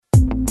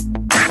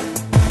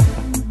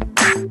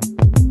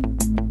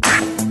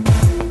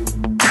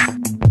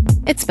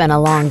It's been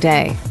a long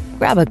day.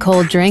 Grab a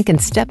cold drink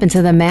and step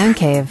into the man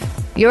cave.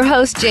 Your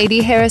host,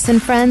 JD Harris and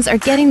friends are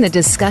getting the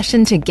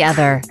discussion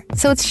together,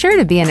 so it's sure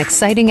to be an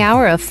exciting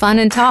hour of fun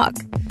and talk.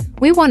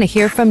 We want to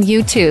hear from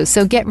you too,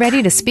 so get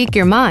ready to speak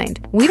your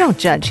mind. We don't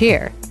judge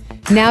here.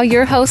 Now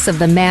your hosts of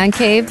the Man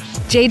Cave,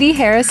 JD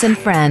Harris and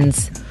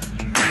friends.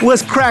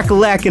 What's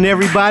crack-a-lackin',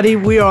 everybody?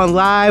 We are on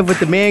live with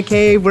the Man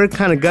Cave. We're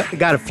kind of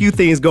got a few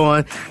things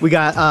going. We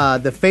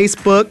got the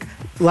Facebook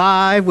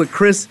Live with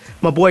Chris,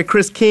 my boy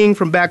Chris King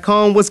from back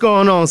home. What's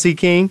going on, C.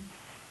 King?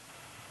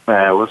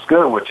 Man, what's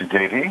good with you,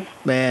 JD?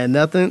 Man,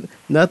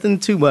 nothing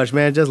too much,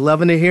 man. Just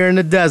loving it here in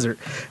the desert.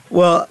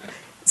 Well,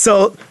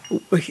 so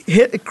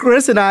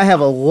Chris and I have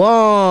a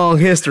long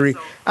history.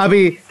 I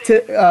mean,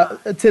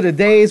 to the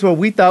days where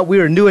we thought we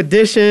were New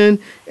Edition,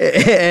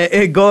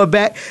 and going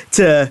back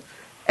to,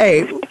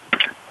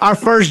 our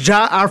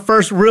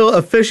first real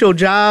official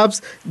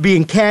jobs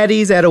being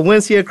caddies at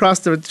Awencia across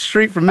the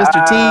street from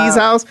Mr. T's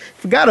house.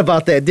 Forgot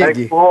about that, didn't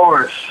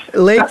you?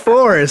 Lake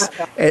Forest.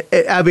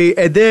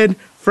 And then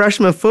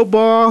freshman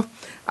football.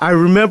 I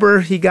remember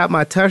he got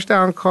my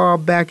touchdown call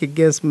back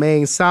against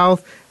Maine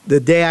South the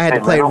day I had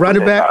to play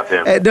running back.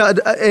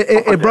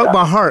 It broke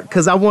my heart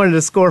because I wanted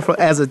to score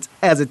as a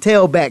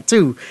tailback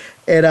too,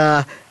 and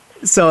I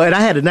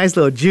had a nice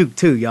little juke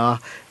too, y'all.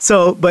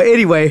 So, but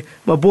anyway,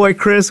 my boy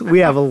Chris, we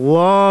have a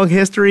long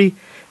history.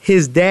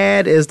 His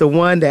dad is the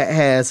one that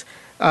has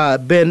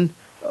been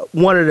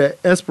one of the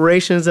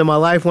inspirations in my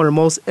life, one of the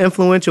most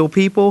influential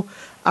people.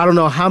 I don't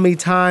know how many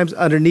times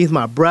underneath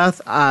my breath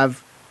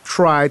I've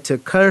tried to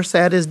curse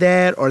at his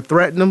dad or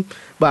threaten him,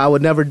 but I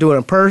would never do it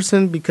in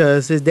person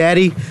because his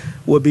daddy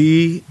would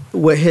be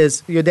with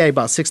your daddy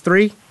about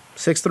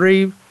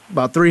 6'3",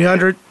 about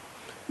 300,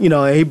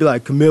 and he'd be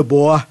like, "Come here,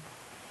 boy."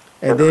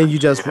 And then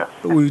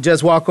we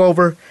just walk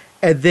over,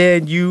 and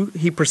then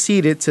he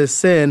proceeded to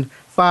send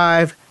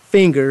 5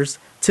 fingers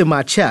to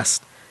my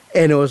chest.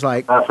 And it was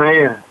like,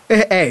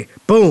 hey,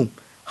 boom,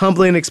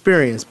 humbling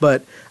experience.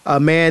 But a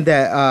man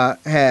that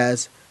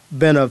has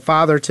been a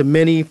father to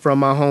many from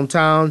my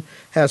hometown,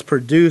 has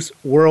produced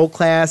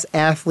world-class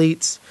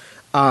athletes,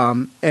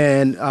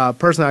 and a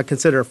person I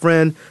consider a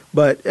friend,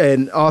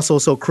 and also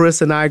so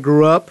Chris and I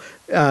grew up,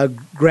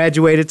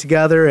 graduated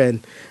together.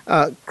 And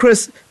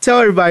Chris, tell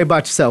everybody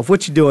about yourself.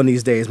 What you doing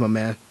these days, my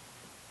man?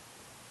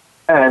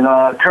 And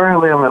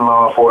currently I'm in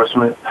law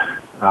enforcement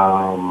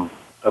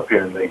up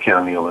here in Lake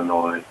County,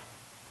 Illinois.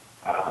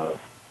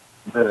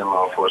 Been in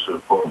law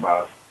enforcement for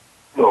about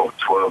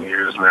 12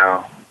 years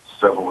now,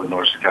 several with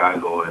North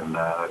Chicago, and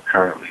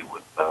currently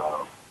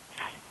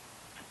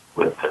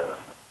with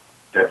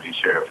Deputy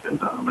Sheriff in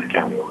Lake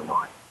County,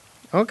 Illinois.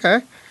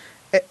 Okay.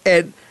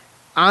 And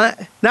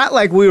not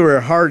like we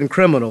were hardened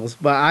criminals,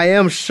 but I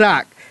am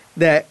shocked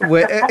that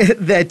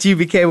that you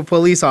became a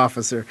police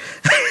officer.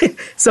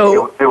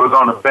 So it was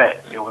on a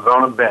bet. It was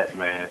on a bet,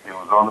 man. It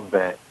was on a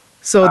bet.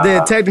 So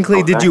then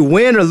technically, did you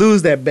win or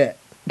lose that bet?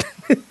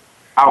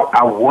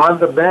 I won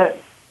the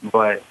bet,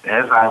 but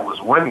as I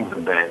was winning the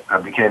bet, I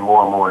became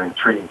more and more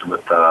intrigued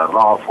with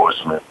law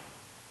enforcement.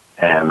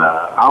 And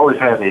I always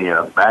had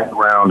a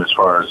background as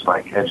far as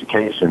like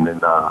education in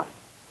law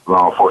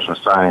enforcement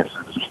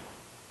sciences,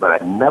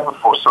 but I never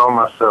foresaw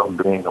myself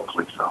being a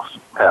police officer,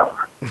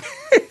 ever.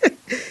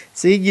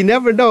 See, you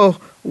never know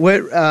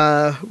what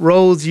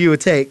roles you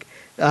would take.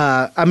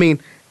 I mean,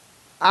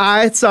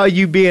 I saw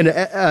you being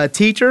a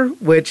teacher,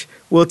 which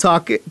we'll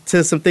talk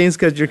to some things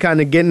because you're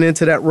kind of getting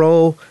into that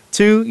role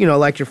too,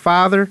 like your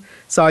father.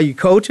 Saw you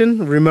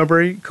coaching,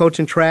 remember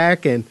coaching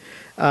track and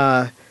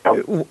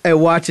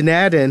watching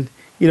that, and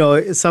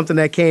it's something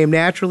that came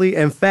naturally.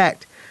 In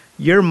fact,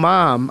 your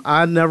mom,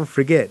 I'll never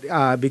forget,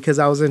 because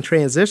I was in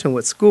transition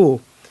with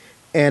school,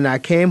 and I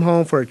came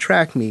home for a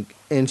track meet,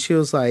 and she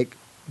was like,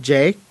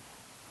 "Jay,"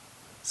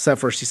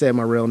 except for she said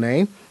my real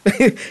name.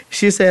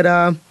 She said,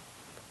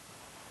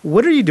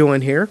 "What are you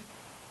doing here?"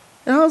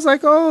 And I was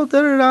like, "Oh,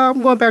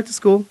 I'm going back to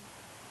school."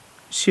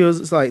 She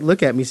was like,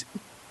 "Look at me,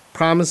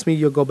 promise me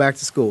you'll go back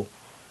to school."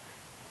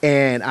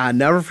 And I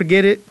never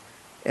forget it.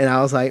 And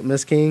I was like,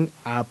 "Miss King,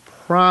 I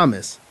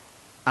promise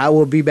I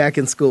will be back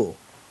in school."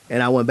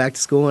 And I went back to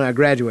school and I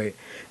graduated.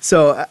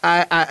 So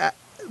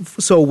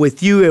so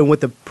with you and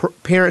with the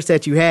parents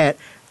that you had,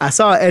 I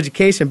saw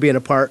education being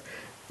a part.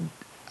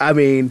 I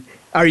mean,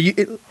 are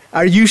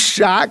you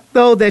shocked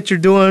though that you're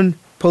doing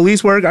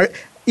police work?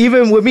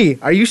 Even with me,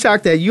 are you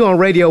shocked that you on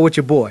radio with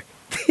your boy?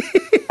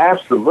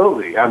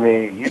 Absolutely. I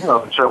mean,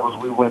 the troubles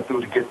we went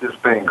through to get this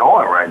thing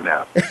going right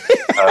now.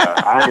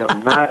 I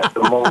am not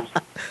the most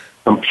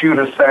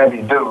computer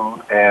savvy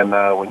dude, and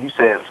when you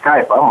said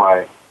Skype, I'm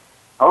like,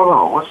 hold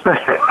on, what's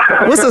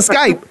that? What's a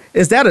Skype?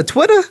 Is that a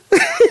Twitter?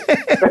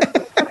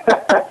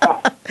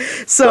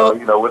 So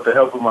with the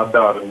help of my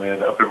daughter,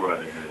 man, up and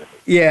running. Man.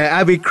 Yeah,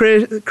 I mean,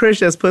 Chris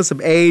just put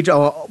some age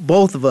on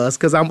both of us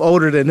because I'm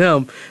older than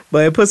him,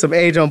 but it put some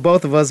age on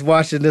both of us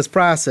watching this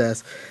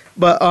process.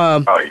 But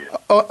on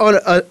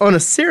a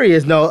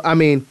serious note, I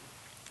mean,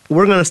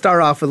 we're going to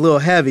start off a little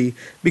heavy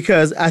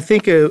because I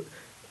think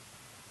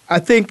I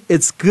think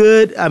it's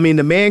good. I mean,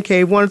 the man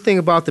cave, one thing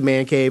about the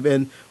man cave,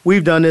 and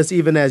we've done this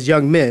even as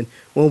young men,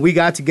 when we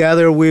got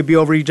together, we'd be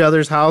over each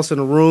other's house in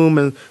a room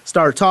and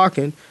start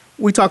talking.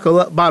 We talk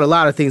about a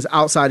lot of things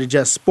outside of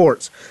just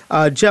sports.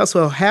 Just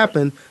so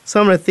happened,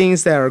 some of the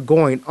things that are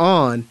going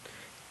on,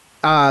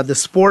 the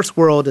sports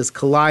world is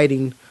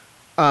colliding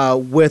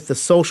with the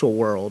social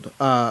world,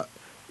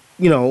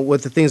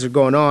 with the things that are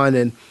going on,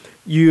 and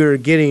you're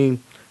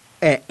getting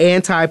an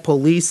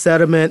anti-police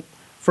sentiment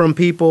from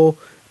people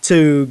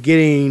to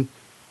getting,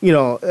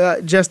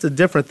 just the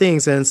different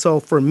things. And so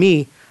for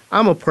me,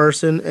 I'm a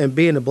person, and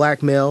being a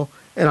black male,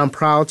 and I'm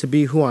proud to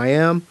be who I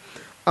am.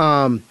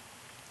 I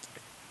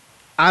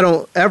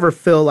don't ever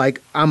feel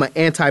like I'm an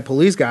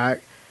anti-police guy.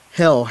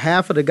 Hell,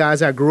 half of the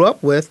guys I grew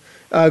up with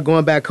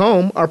going back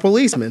home are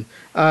policemen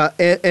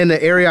in the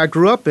area I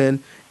grew up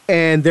in,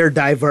 and they're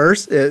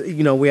diverse.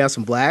 We have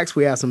some blacks,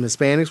 we have some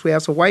Hispanics, we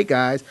have some white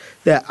guys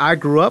that I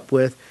grew up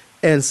with,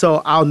 and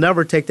so I'll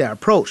never take that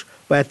approach.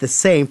 But at the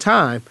same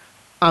time,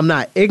 I'm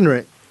not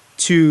ignorant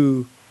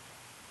to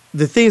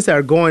the things that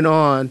are going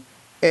on,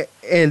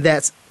 and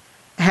that's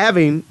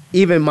having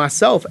even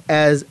myself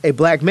as a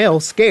black male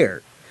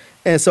scared.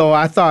 And so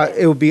I thought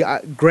it would be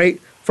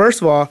great,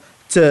 first of all,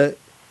 to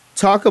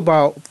talk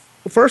about,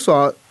 first of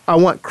all, I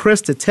want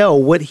Chris to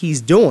tell what he's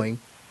doing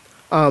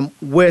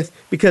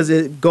because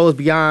it goes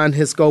beyond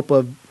his scope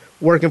of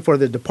working for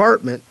the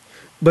department.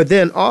 But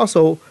then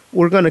also,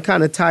 we're going to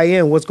kind of tie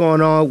in what's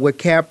going on with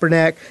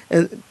Kaepernick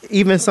and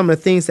even some of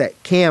the things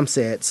that Cam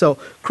said. So,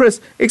 Chris,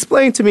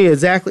 explain to me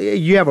exactly,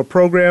 you have a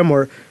program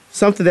or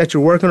something that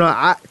you're working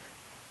on.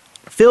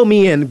 Fill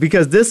me in,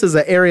 because this is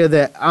an area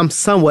that I'm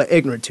somewhat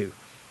ignorant to.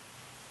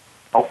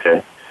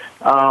 Okay.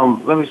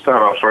 Let me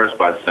start off first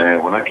by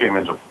saying when I came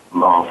into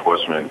law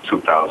enforcement in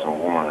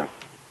 2001,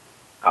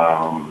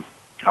 I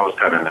was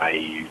kind of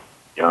naive,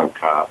 young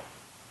cop.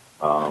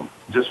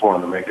 Just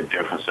wanted to make a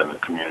difference in the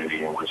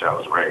community in which I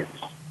was raised,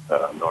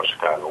 North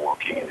Chicago,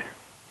 Waukegan.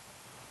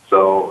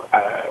 So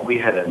we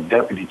had a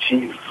deputy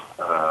chief.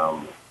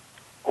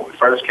 When we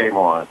first came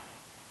on,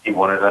 he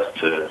wanted us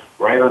to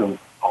write on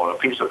a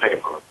piece of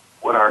paper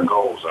what our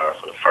goals are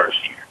for the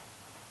first year.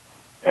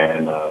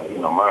 And,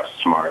 my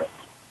smart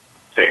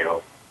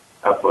tail,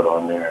 I put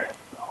on there,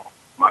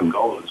 my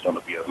goal is going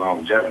to be a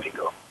longevity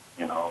goal.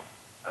 I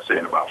say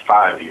in about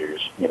 5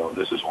 years,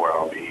 this is where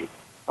I'll be.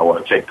 I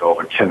want to take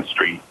over 10th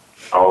Street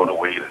all the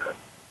way to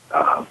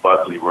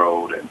Buckley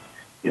Road and,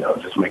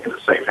 just make it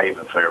a safe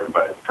haven for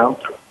everybody to come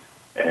through.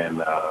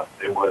 And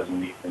it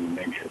wasn't even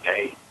maybe a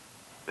day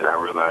that I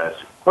realized,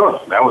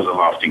 that was a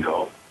lofty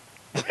goal.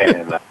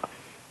 And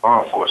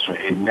law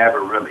enforcement,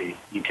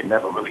 you can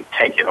never really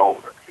take it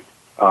over.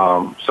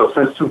 So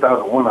since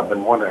 2001, I've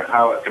been wondering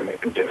how I can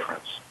make a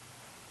difference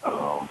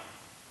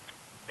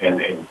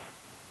and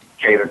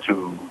cater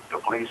to the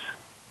police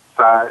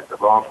side, the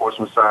law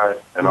enforcement side,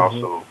 and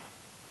also,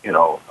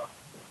 the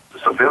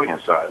civilian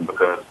side,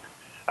 because,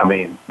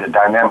 the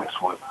dynamics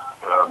with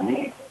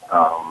me,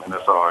 and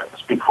that's all I can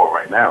speak for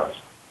right now, is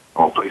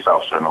I'm a police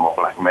officer and I'm a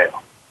black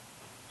male.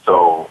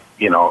 So,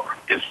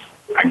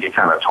 I get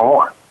kind of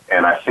torn,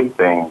 and I see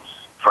things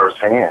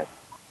firsthand,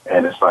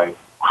 and it's like,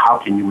 how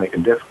can you make a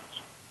difference?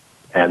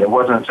 And it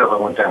wasn't until I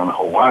went down to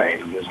Hawaii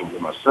to visit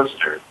with my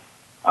sister,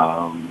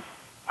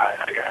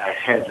 I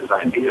had this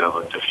idea of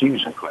a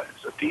diffusion class,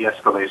 a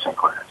de-escalation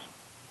class,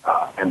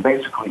 and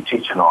basically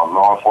teaching on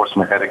law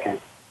enforcement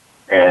etiquette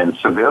and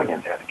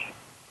civilian etiquette.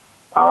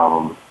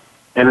 And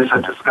it's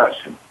a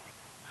discussion.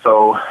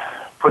 So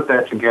put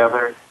that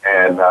together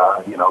and,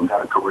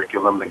 got a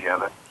curriculum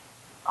together.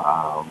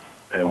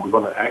 And we're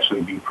going to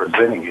actually be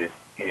presenting it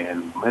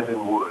in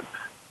Lindenwood,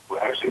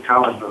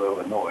 Collinsville,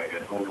 Illinois,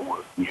 at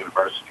Lindenwood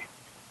University,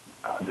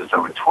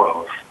 December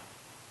 12th.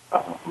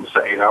 It's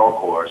an 8-hour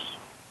course.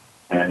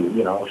 And,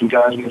 if you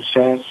guys get a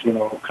chance,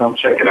 come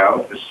check it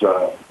out. It's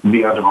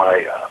be under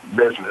my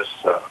business,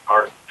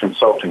 art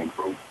consulting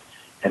group,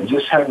 and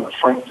just having a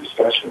frank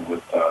discussion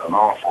with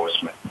law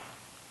enforcement.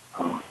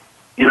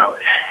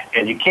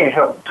 And you can't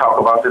help but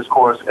talk about this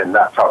course and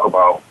not talk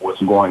about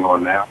what's going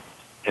on now.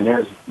 And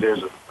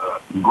there's a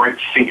great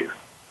fear,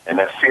 and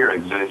that fear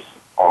exists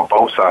on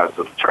both sides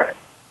of the track,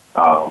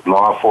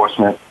 law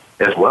enforcement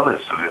as well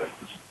as civilians.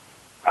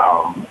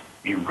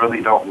 You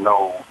really don't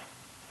know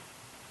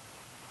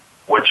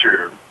what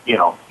you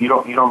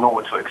don't know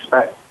what to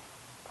expect.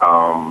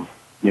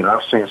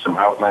 I've seen some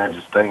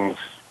outlandish things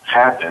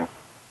happen,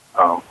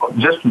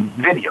 just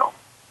video.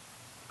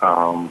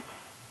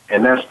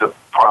 And that's the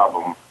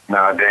problem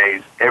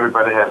nowadays.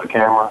 Everybody has a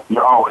camera.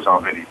 You're always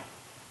on video.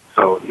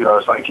 So,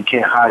 it's like you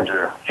can't hide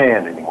your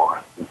hand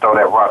anymore. You throw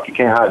that rock, you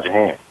can't hide your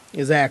hand.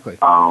 Exactly.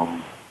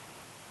 And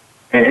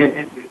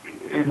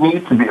it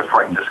needs to be a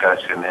frank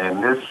discussion.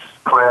 And this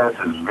class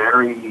is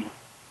very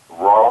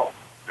raw,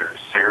 very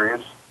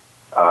serious.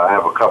 I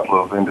have a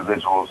couple of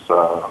individuals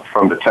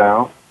from the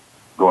town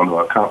going to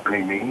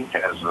accompany me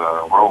as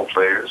role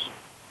players.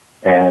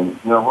 And,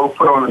 we'll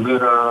put on a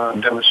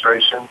good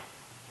demonstration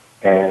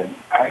and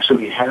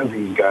actually have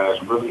these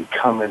guys really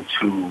come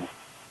into,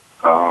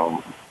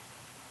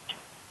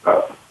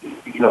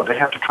 they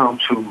have to come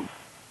to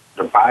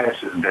the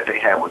biases that they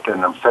have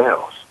within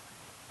themselves.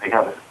 They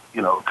got to,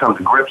 come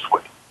to grips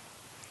with it.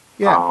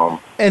 Yeah,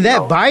 and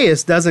that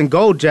bias doesn't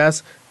go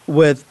just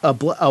with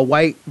a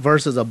white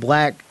versus a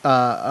black,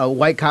 a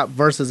white cop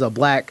versus a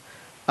black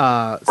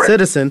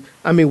citizen.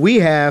 I mean, we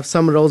have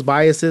some of those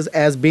biases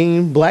as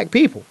being black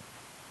people.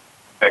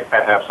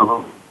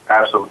 Absolutely.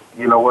 Absolutely.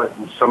 You know what?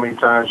 So many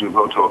times you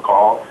go to a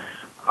call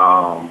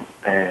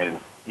and,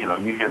 you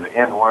hear the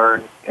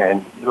N-word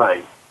and you're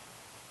like,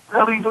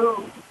 really,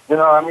 dude? Do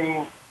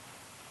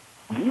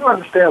you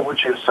understand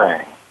what you're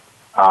saying?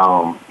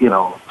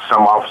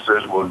 Some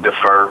officers will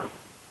defer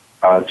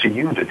to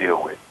you to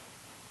deal with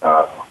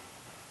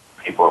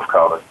people of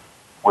color,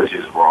 which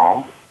is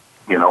wrong.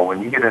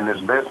 When you get in this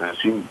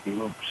business, you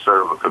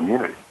serve a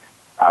community.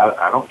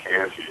 I don't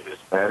care if you're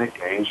Hispanic,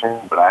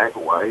 Asian, black,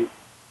 white.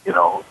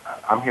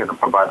 I'm here to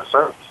provide a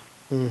service.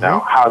 Mm-hmm.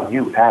 Now, how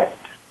you act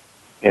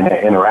in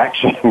the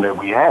interaction that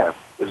we have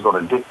is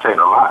going to dictate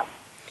a lot.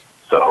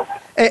 So,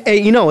 and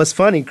it's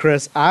funny,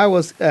 Chris. I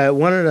was at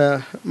one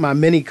of my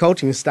many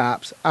coaching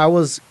stops. I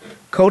was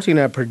coaching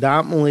a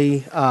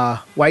predominantly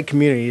white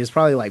community. There's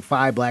probably like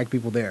 5 black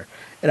people there,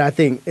 and I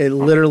think it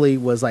literally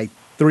was like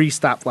 3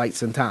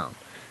 stoplights in town.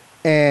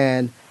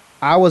 And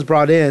I was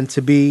brought in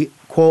to be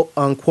quote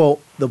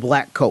unquote the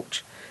black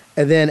coach,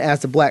 and then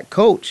as the black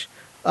coach.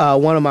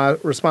 One of my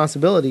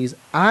responsibilities,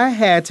 I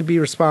had to be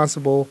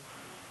responsible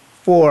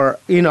for,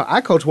 I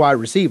coach wide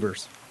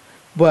receivers,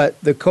 but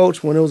the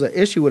coach, when it was an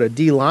issue with a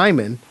D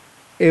lineman,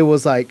 it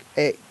was like,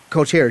 hey,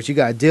 Coach Harris, you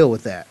got to deal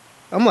with that.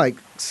 I'm like,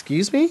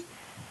 excuse me?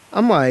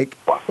 I'm like,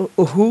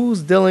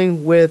 who's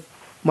dealing with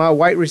my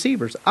white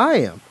receivers? I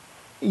am.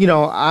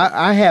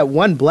 I had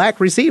 1 black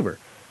receiver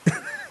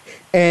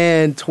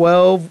and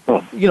 10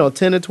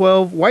 to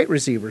 12 white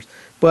receivers,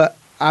 but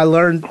I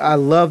learned I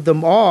loved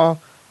them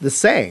all the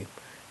same.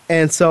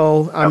 And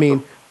so, I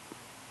mean,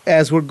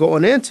 as we're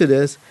going into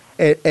this,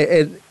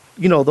 and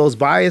those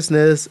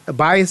biases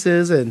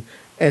and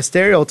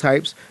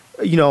stereotypes,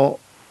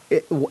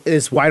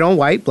 it's white on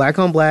white, black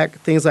on black,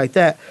 things like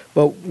that.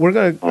 But we're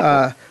going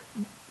to,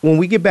 when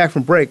we get back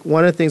from break,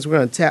 one of the things we're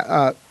going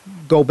to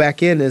go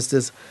back in is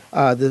this,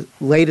 the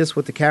latest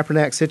with the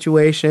Kaepernick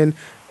situation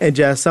and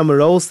just some of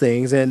those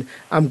things. And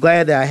I'm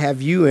glad that I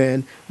have you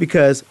in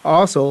because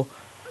also,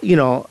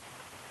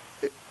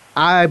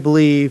 I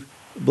believe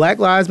Black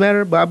Lives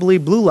Matter, but I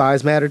believe blue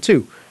lives matter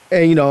too.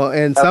 And,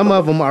 and some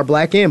of them are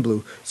black and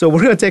blue. So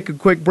we're going to take a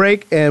quick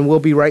break and we'll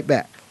be right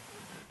back.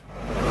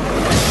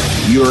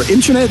 Your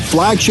internet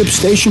flagship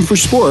station for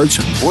sports,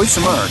 Voice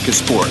America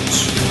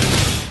Sports.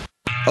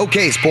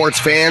 Okay, sports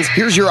fans,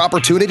 here's your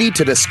opportunity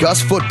to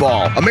discuss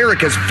football,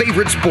 America's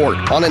favorite sport.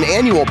 On an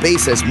annual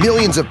basis,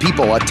 millions of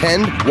people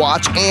attend,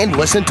 watch, and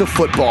listen to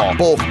football,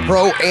 both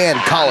pro and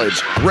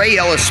college. Ray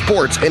Ellis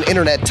Sports, an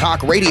internet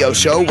talk radio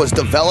show, was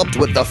developed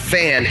with the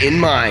fan in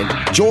mind.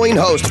 Join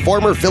host,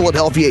 former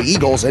Philadelphia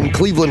Eagles and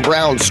Cleveland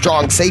Browns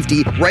strong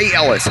safety Ray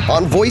Ellis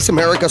on Voice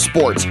America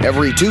Sports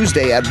every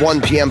Tuesday at 1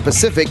 p.m.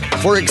 Pacific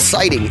for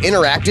exciting,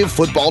 interactive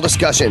football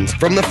discussions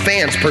from the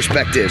fans'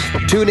 perspective.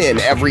 Tune in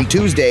every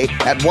Tuesday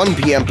at 1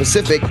 p.m.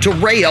 Pacific to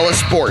Ray Ellis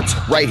Sports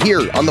right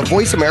here on the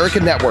Voice America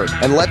Network,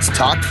 and let's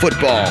talk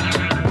football.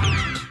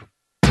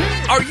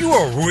 Are you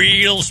a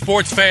real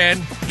sports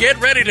fan? Get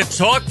ready to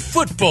talk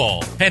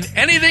football and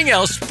anything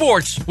else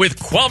sports with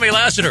Kwame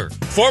Lassiter,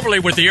 formerly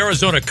with the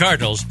Arizona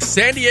Cardinals,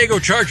 San Diego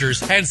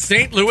Chargers, and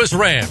St. Louis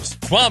Rams.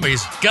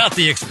 Kwame's got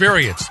the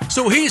experience,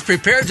 so he's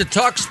prepared to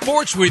talk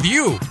sports with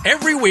you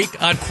every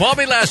week on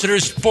Kwame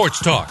Lassiter's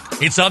Sports Talk.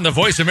 It's on the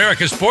Voice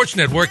America Sports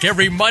Network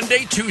every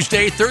Monday,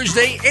 Tuesday,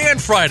 Thursday,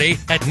 and Friday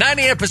at 9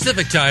 a.m.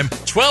 Pacific Time,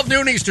 12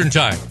 noon Eastern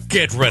Time.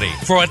 Get ready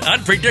for an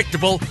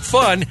unpredictable,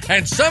 fun,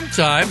 and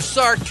sometimes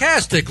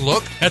sarcastic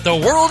look at the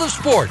world of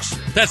sports.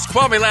 That's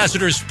Kwame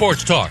Lassiter's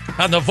Sports Talk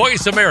on the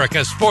Voice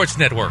America Sports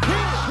Network. The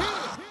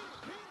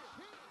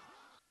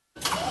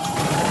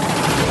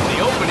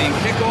opening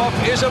kickoff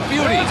is a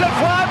beauty. It's a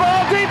fly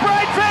ball deep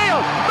right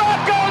field.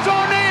 Back goes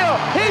O'Neal.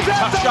 He's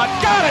at the shot.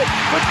 Got it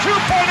with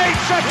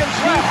 2.8 seconds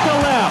left. To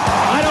left.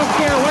 I don't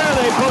care where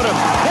they put him.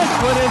 This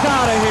one is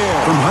out of here.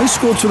 From high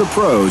school to the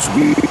pros,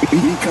 we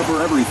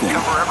cover everything.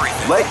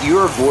 Let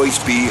your voice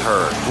be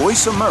heard.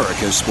 Voice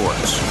America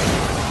Sports.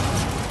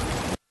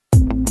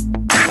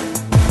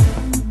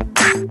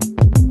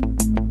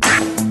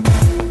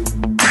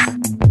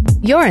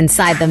 You're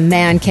inside the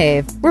Man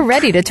Cave. We're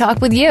ready to talk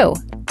with you.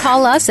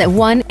 Call us at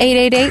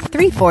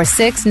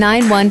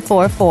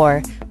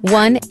 1-888-346-9144,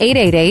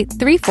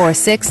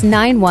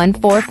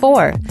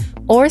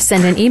 1-888-346-9144, or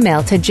send an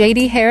email to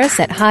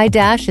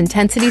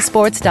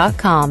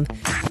jdharris@high-intensitysports.com.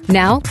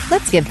 Now,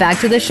 let's get back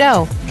to the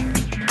show.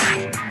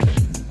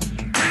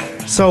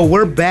 So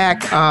we're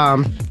back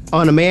on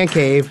the Man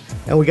Cave,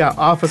 and we got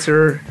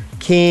Officer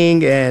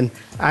King, and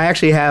I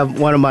actually have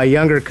one of my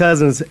younger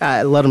cousins.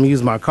 I let him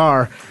use my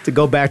car to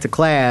go back to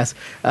class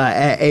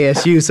at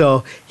ASU,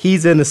 so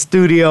he's in the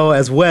studio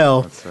as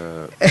well. What's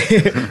up?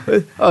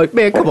 Oh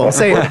man, come on,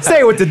 say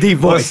it with the deep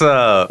voice. What's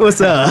up?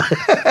 What's up?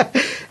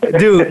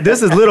 Dude,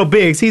 this is Little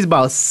Biggs. He's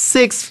about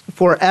 6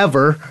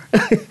 forever.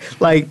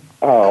 Like,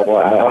 oh,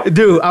 wow.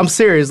 Dude, I'm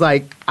serious.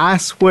 Like, I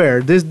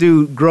swear, this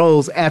dude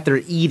grows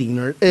after eating.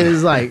 It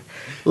is like,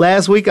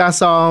 last week I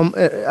saw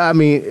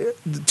him,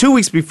 2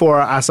 weeks before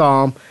I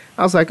saw him,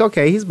 I was like,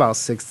 okay, he's about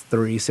 6'3",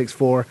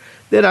 6'4".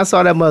 Then I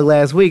saw that mug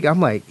last week. I'm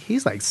like,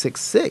 he's like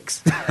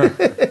 6'6".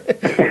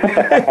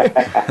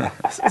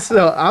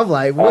 So I'm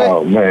like, what?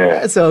 Oh,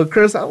 man. So,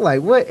 Chris, I'm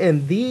like, what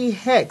in the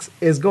heck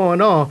is going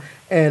on?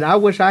 And I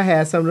wish I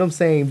had some of them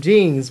same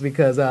genes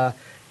because I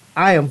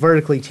am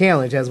vertically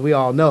challenged, as we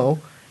all know.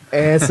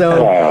 And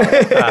so,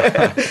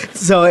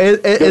 so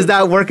it's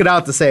not working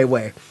out the same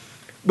way.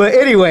 But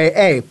anyway,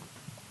 hey,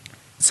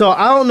 so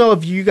I don't know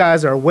if you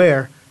guys are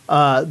aware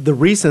the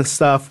recent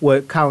stuff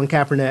with Colin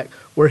Kaepernick,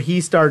 where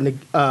he's starting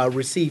to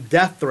receive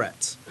death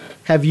threats.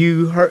 Have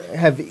you heard?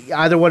 Have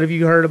either one of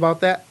you heard about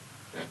that?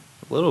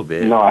 A little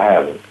bit. No, I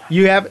haven't.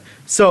 You haven't.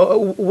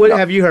 So what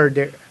have you heard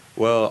there?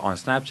 Well, on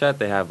Snapchat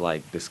they have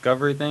like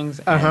discovery things,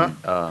 and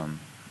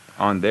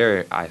on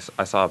there I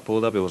saw it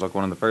pulled up. It was like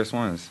one of the first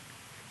ones.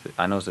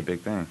 I know it's a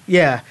big thing.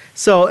 Yeah.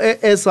 So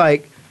it's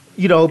like,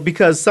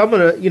 because some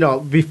of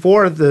the,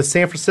 before the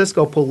San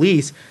Francisco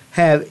police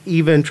have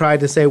even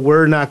tried to say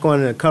we're not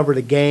going to cover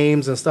the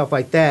games and stuff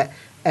like that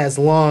as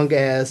long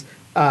as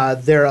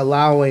they're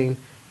allowing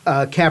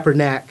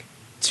Kaepernick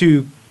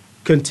to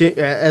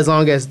continue, as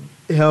long as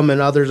him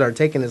and others are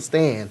taking a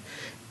stand.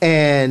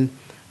 And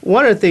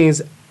one of the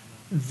things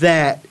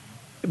that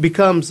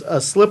becomes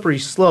a slippery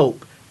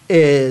slope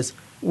is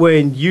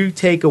when you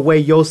take away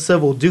your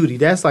civil duty.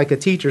 That's like a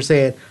teacher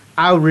saying,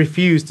 I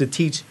refuse to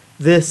teach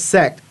this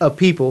sect of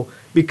people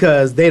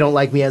because they don't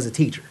like me as a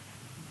teacher.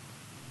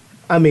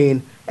 I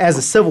mean, as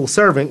a civil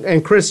servant,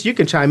 and Chris, you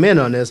can chime in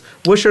on this.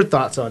 What's your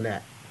thoughts on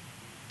that?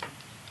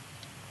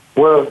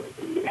 Well,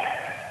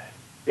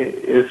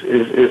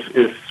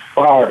 it's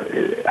far.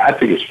 I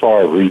think it's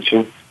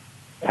far-reaching.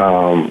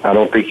 I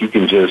don't think you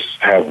can just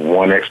have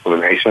one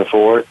explanation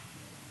for it.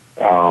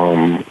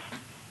 And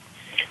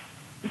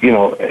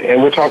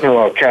we're talking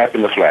about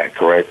capping the flag,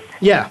 correct?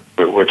 Yeah.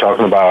 But we're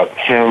talking about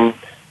him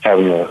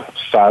having a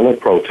silent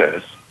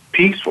protest,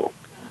 peaceful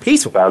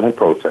silent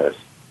protest,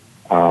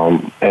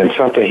 and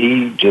something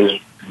he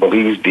just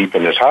believes deep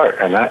in his heart.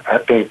 And I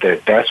think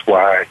that's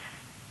why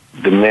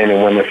the men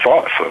and women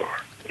fought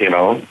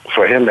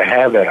for him to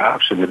have that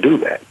option to do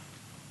that.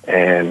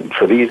 And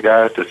for these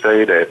guys to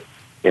say that,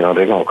 they're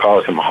going to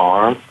cause him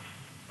harm,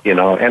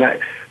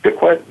 and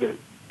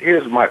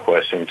here's my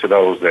question to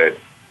those that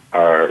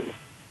are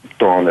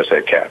throwing this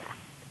at Cap.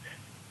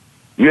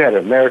 You had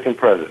an American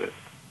president.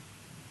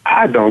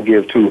 I don't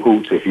give two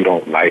hoots if you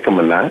don't like him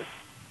or not,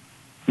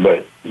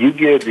 but you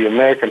give the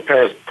American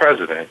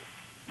president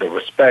the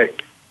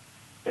respect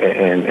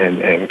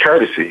and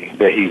courtesy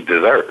that he's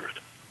deserved,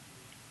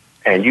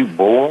 and you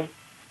boo him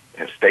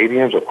in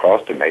stadiums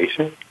across the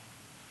nation,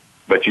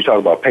 but you talk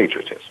about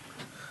patriotism.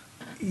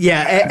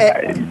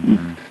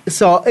 Yeah.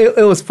 So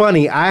it was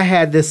funny. I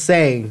had this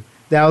saying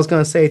that I was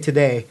going to say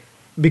today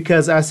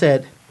because I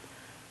said,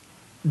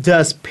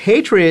 does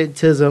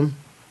patriotism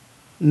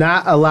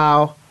not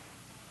allow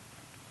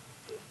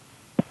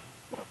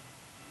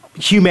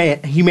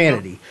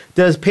humanity?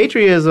 Does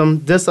patriotism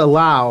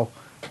disallow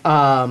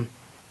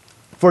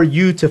for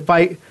you to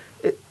fight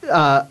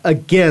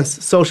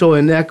against social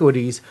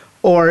inequities,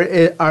 or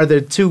are the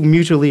two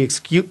mutually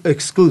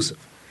exclusive?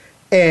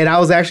 And I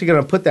was actually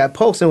going to put that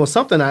post, and it was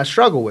something I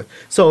struggle with.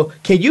 So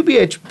can you be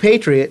a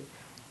patriot,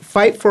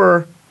 fight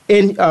for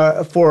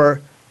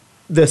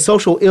the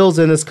social ills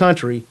in this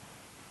country,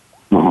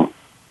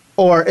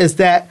 or is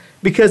that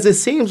because it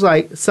seems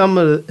like some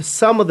of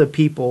the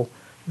people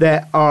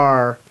that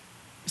are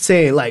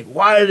saying like,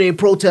 why are they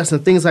protesting,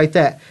 things like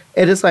that,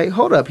 and it's like,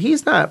 hold up,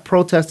 he's not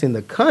protesting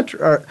the country,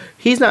 or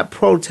he's not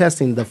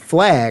protesting the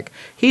flag,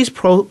 he's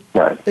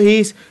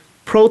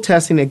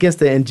protesting against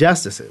the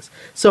injustices.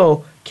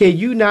 So can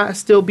you not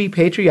still be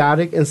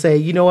patriotic and say,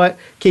 you know what,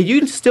 can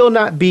you still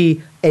not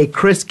be a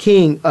Chris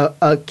King,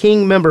 a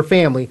King member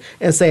family,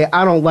 and say,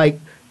 I don't like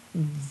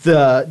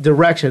the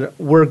direction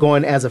we're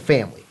going as a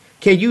family?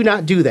 Can you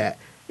not do that?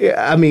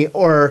 I mean,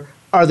 or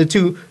are the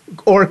two,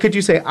 or could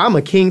you say, I'm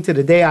a King to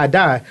the day I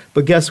die,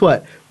 but guess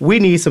what? We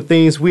need some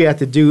things we have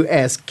to do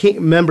as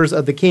members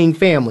of the King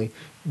family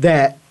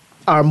that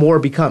are more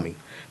becoming.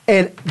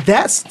 And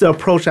that's the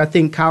approach I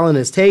think Colin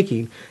is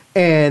taking.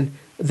 And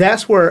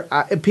that's where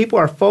people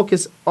are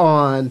focused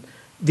on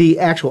the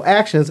actual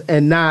actions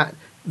and not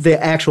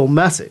the actual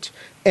message.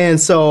 And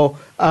so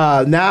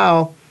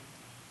now,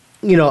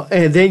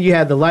 and then you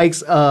had the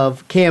likes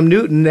of Cam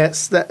Newton that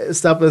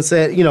stepped up and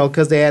said,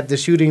 because they had the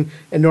shooting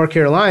in North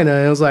Carolina,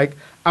 and it was like,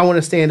 I want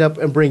to stand up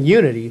and bring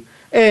unity.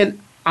 And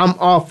I'm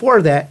all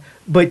for that,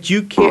 but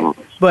you can't,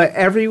 but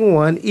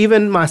everyone,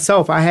 even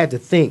myself, I had to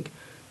think,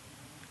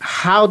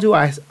 how do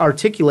I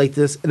articulate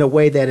this in a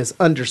way that is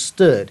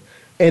understood?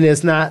 And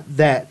it's not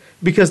that,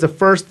 because the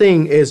first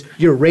thing is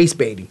you're race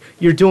baiting.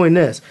 You're doing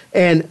this.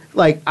 And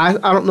like, I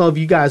don't know if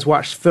you guys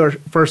watched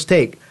First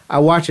Take. I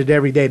watch it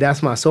every day.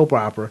 That's my soap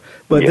opera.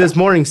 But this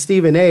morning,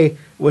 Stephen A.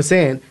 was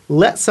saying,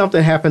 let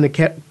something happen to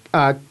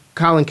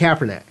Colin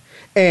Kaepernick.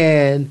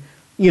 And,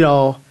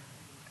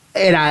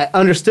 and I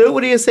understood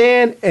what he was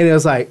saying, and it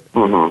was like,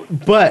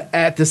 but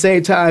at the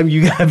same time,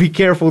 you got to be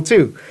careful,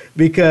 too,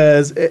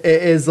 because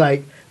it's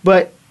like,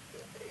 but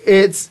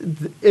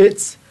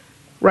it's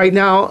right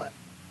now,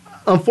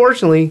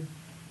 unfortunately,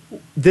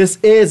 this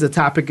is a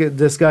topic of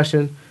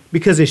discussion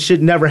because it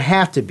should never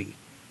have to be.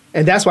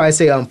 And that's why I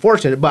say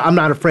unfortunate, but I'm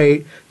not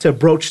afraid to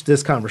broach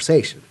this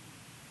conversation.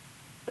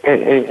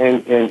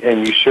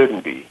 And you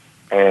shouldn't be.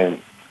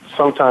 And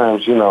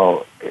sometimes,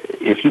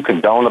 if you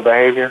condone a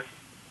behavior,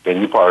 then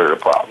you're part of the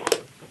problem.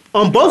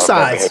 On both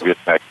sides.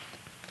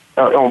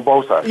 On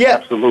both sides, yeah.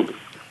 Absolutely.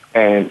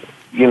 And,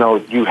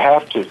 you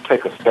have to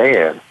take a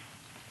stand,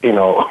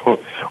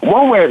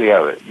 one way or the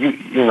other.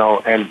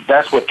 And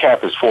that's what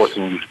Cap is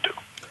forcing you to do.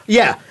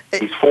 Yeah.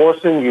 He's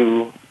forcing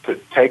you to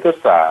take a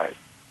side,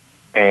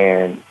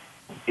 and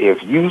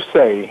if you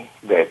say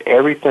that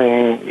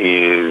everything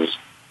is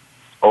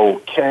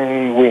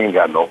okay, we ain't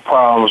got no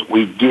problems,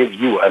 we give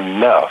you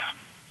enough,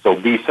 so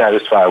be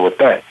satisfied with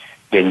that,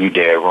 then you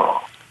dead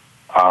wrong.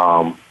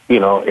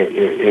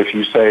 If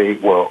you say,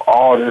 well,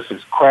 all this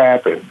is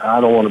crap and I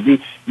don't want to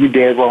be, you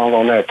dead wrong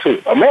on that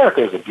too.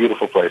 America is a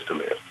beautiful place to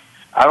live.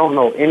 I don't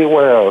know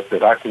anywhere else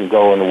that I can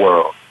go in the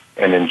world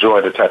and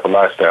enjoy the type of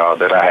lifestyle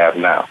that I have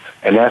now.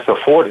 And that's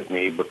afforded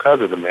me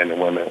because of the men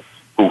and women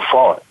who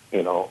fought,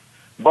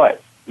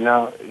 But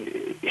now,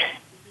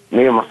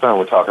 me and my son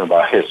were talking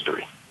about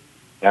history.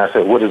 And I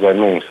said, what does that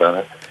mean,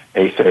 son?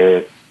 And he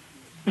said,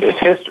 it's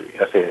history.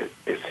 I said,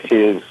 it's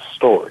his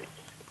story.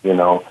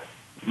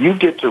 You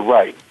get to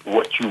write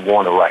what you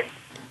want to write.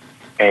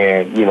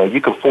 And,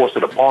 you can force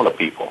it upon the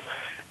people.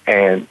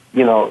 And,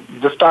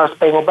 the Star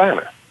Spangled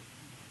Banner.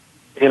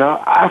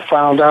 I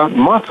found out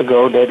months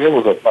ago that it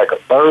was like a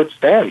third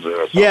stanza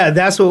or something. Yeah,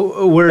 that's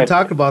what we're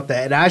talking about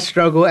that. And I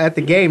struggle at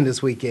the game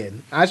this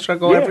weekend. I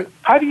struggle every...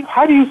 How do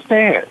you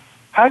stand?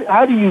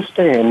 How do you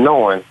stand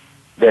knowing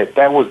that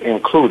was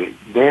included,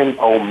 then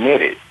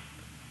omitted?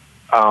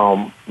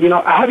 How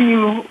do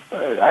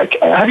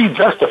you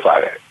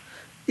justify that?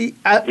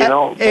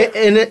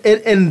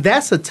 And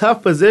that's a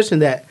tough position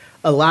that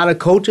a lot of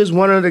coaches,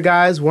 one of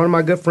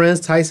my good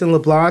friends, Tyson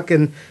LeBlanc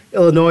in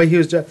Illinois, he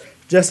was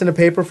just in the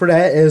paper for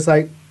that. And it's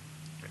like,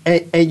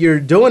 and you're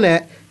doing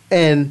that,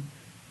 and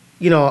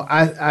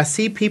I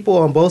see people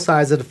on both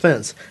sides of the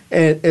fence,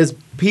 and it's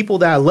people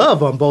that I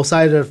love on both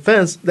sides of the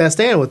fence that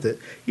stand with it.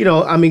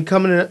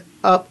 Coming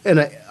up in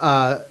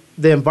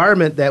the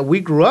environment that we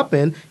grew up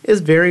in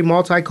is very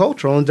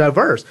multicultural and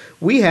diverse.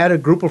 We had a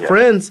group of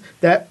friends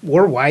that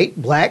were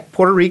white, black,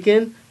 Puerto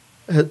Rican,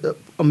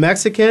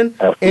 Mexican,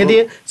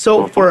 Indian.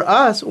 So for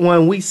us,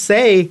 when we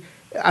say,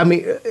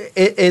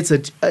 it's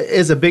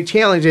a big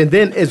challenge, and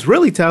then it's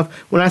really tough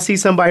when I see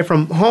somebody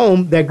from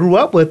home that grew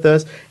up with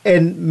us,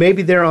 and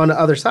maybe they're on the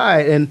other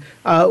side. And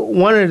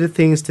one of the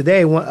things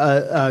today,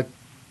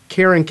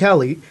 Karen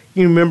Kelly,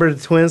 you remember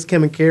the twins,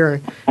 Kim and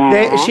Karen?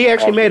 She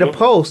actually made a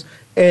post,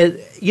 and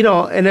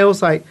and it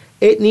was like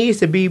it needs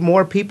to be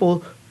more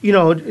people,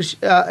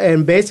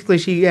 and basically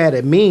she had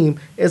a meme.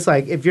 It's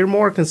like if you're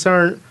more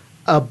concerned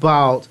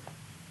about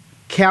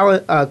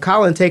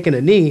Colin taking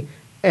a knee,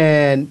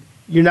 and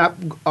you're not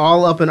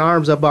all up in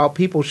arms about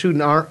people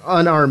shooting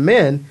unarmed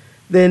men,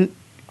 then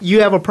you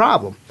have a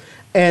problem.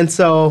 And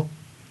so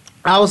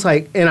I was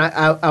like, and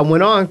I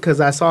went on because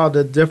I saw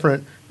the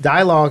different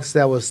dialogues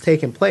that was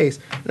taking place.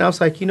 And I was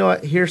like, you know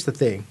what? Here's the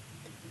thing.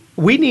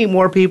 We need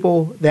more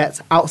people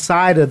that's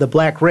outside of the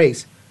black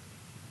race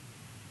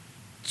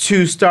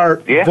to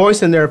start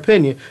voicing their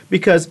opinion,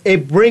 because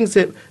it brings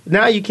it.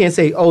 Now you can't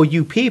say, oh,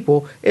 you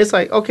people. It's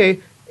like,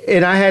 okay.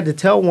 And I had to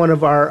tell one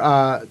of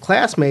our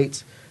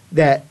classmates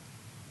that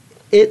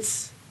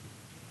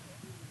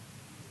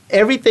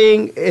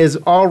everything is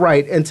all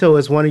right until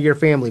it's one of your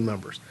family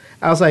members.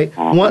 I was like,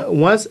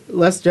 once,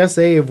 let's just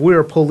say if we're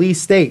a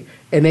police state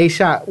and they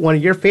shot one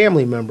of your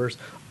family members,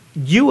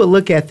 you would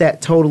look at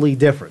that totally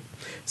different.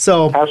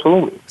 So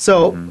absolutely.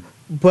 So,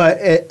 but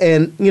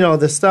and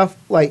the stuff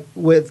like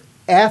with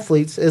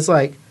athletes, it's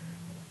like,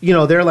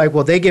 they're like,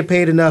 well, they get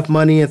paid enough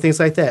money and things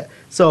like that.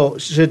 So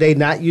should they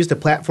not use the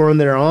platform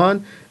they're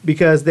on,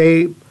 because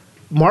they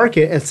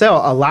market and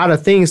sell a lot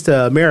of things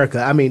to America?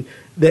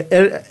 The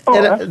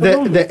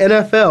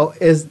NFL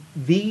is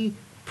the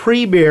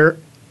premier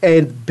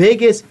and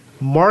biggest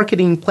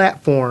marketing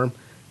platform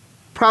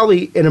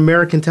probably in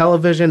American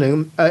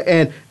television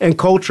and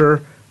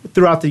culture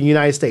throughout the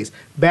United States.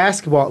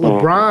 Basketball,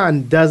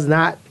 LeBron does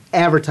not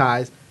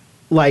advertise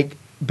like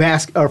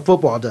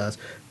football does.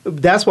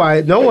 That's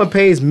why no one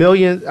pays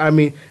millions.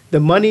 The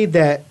money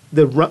that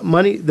the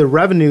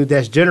revenue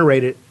that's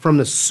generated from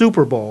the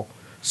Super Bowl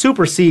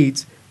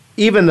supersedes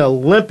even the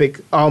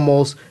Olympic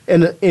almost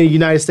in the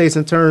United States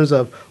in terms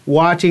of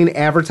watching,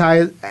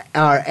 advertise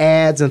our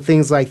ads and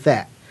things like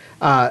that.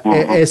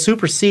 It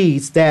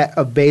supersedes that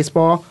of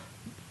baseball,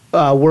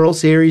 World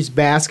Series,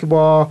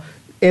 basketball,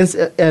 and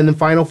the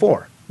Final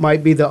Four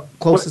might be the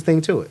closest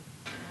thing to it.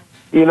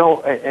 You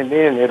know, and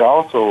then it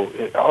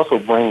also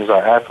brings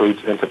our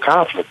athletes into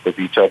conflict with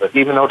each other,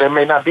 even though there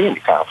may not be any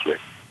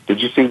conflict.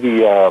 Did you see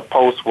the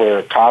post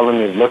where Colin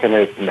is looking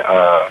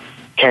at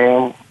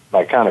Cam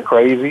like kind of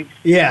crazy?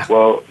 Yeah.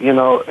 Well, you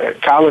know,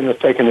 Colin is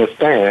taking his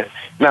stand.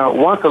 Now,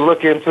 one could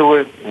look into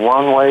it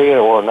one way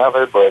or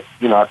another, but,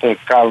 you know, I think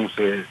Colin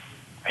said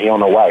he don't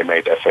know why he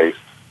made that face.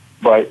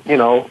 But, you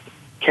know,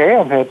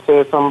 Cam had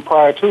said something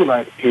prior to,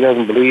 like he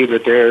doesn't believe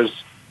that there's,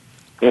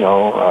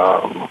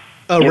 racism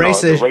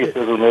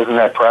isn't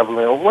that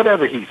prevalent or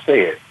whatever he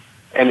said.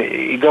 And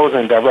he goes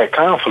in direct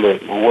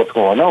conflict with what's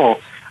going on.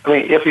 I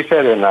mean, if he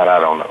said it or not, I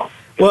don't know.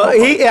 Well,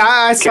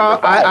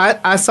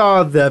 I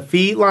saw the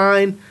feed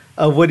line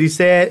of what he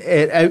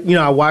said, and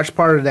I watched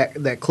part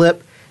of that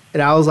clip,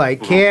 and I was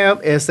like, Cam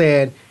is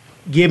saying,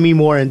 "Give me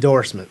more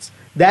endorsements."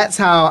 That's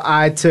how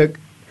I took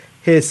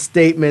his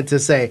statement to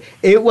say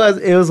it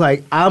was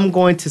like, I'm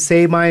going to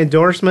save my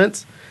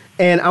endorsements,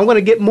 and I'm going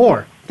to get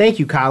more. Thank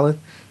you, Colin,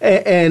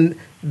 and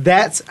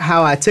that's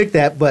how I took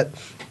that. But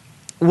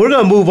we're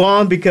going to move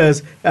on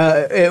because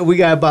we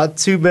got about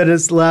 2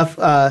 minutes left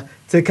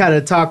to kind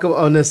of talk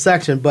on this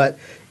section. But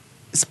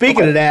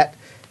speaking of that,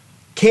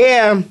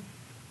 Cam,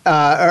 or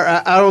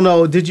I don't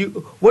know,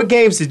 what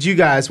games did you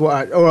guys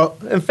watch? Or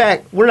in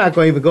fact, we're not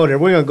going to even go there.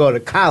 We're going to go to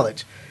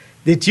college.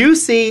 Did you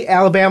see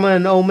Alabama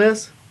and Ole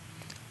Miss?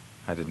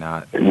 I did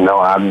not. No,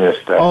 I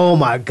missed that. Oh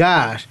my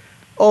gosh!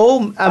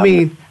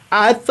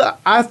 I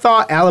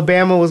thought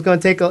Alabama was going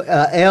to take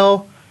a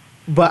L,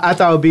 but I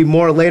thought it would be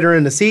more later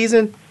in the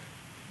season.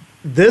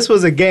 This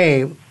was a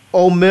game.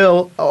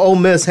 Ole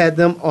Miss had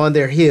them on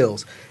their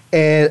heels,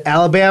 and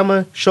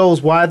Alabama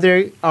shows why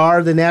they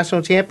are the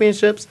national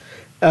champions, and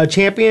they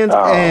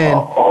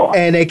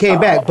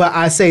came back. But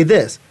I say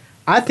this: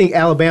 I think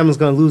Alabama's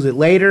going to lose it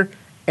later,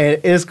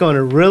 and it's going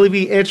to really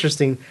be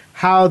interesting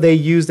how they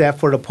use that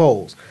for the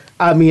polls.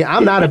 I mean,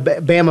 I'm not a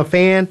Bama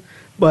fan,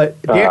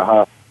 but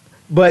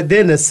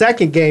then the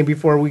second game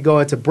before we go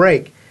into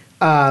break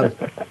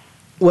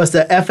was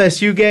the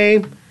FSU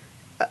game.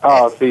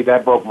 Oh, see,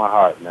 that broke my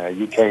heart, man.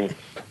 You can't.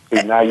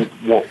 See, now you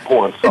want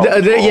pouring salt.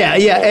 Yeah.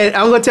 And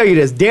I'm going to tell you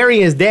this.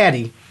 Darian's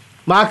daddy,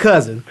 my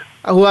cousin,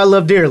 who I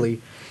love dearly,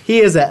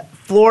 he is a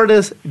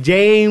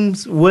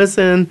James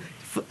Wilson,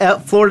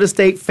 Florida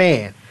State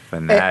fan.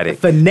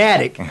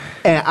 Fanatic.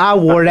 And I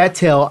wore that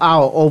tail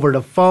out over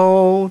the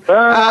phone.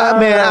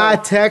 I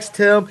text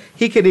him.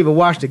 He couldn't even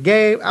watch the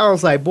game. I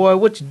was like, boy,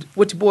 what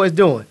your boys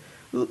doing?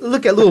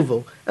 Look at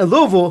Louisville. And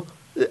Louisville,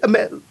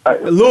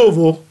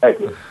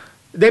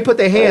 they put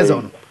their hands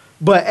on them.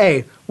 But,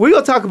 hey, we're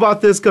going to talk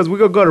about this because we're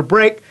going to go to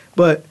break.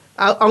 But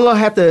I'm going to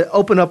have to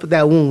open up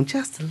that wound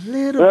just a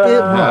little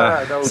bit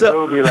more.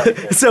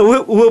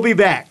 So we'll be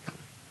back.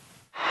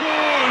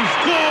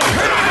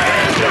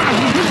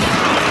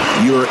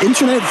 Your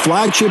internet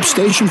flagship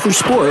station for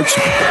sports.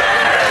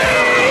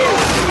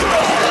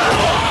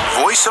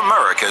 Voice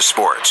America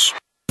Sports.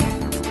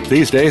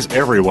 These days,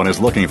 everyone is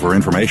looking for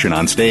information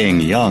on staying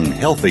young,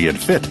 healthy, and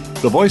fit.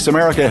 The Voice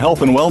America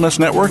Health and Wellness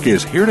Network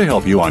is here to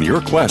help you on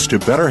your quest to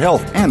better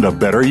health and a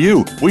better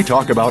you. We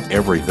talk about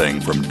everything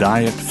from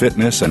diet,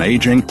 fitness, and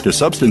aging to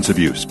substance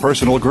abuse,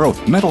 personal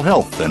growth, mental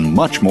health, and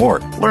much more.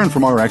 Learn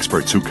from our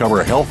experts who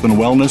cover health and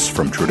wellness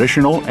from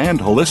traditional and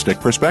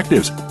holistic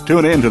perspectives.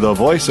 Tune in to the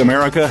Voice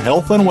America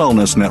Health and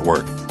Wellness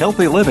Network.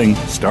 Healthy living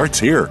starts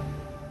here.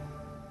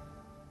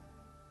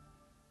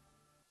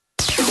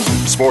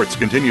 Sports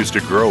continues to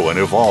grow and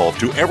evolve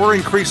to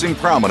ever-increasing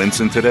prominence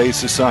in today's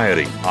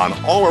society. On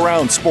All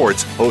Around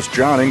Sports, host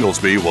John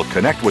Inglesby will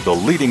connect with the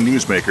leading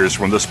newsmakers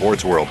from the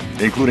sports world,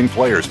 including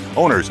players,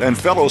 owners, and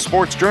fellow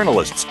sports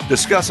journalists,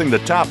 discussing the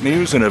top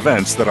news and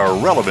events that are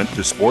relevant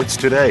to sports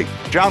today.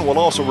 John will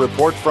also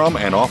report from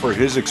and offer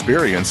his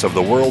experience of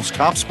the world's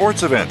top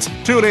sports events.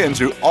 Tune in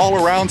to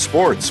All Around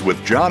Sports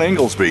with John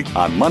Inglesby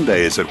on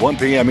Mondays at 1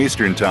 p.m.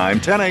 Eastern Time,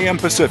 10 a.m.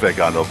 Pacific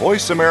on the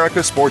Voice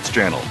America Sports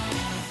Channel.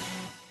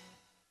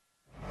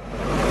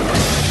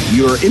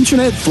 Your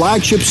internet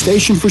flagship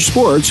station for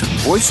sports,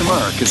 Voice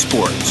America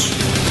Sports.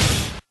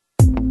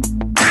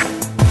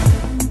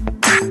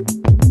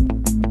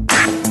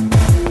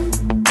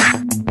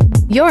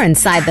 You're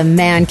inside the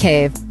Man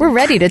Cave. We're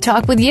ready to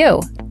talk with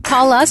you.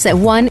 Call us at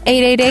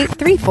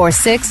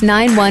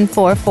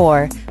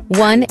 1-888-346-9144,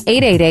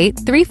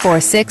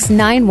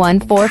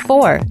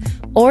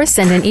 1-888-346-9144, or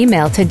send an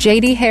email to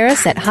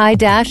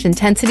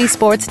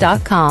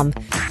jdharris@high-intensitysports.com.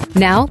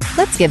 Now,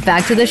 let's get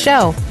back to the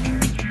show.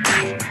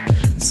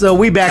 So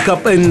we back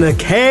up in the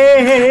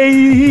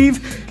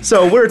cave.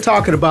 So we're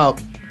talking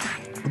about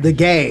the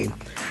game,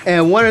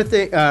 and one of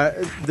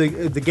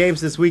the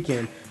games this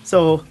weekend.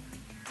 So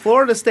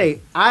Florida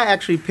State, I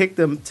actually picked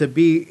them to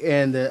be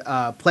in the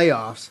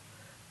playoffs.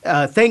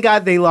 Thank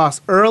God they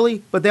lost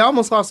early, but they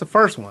almost lost the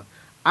first one.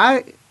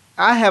 I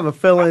have a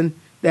feeling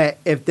that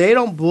if they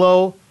don't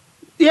blow,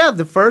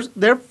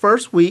 their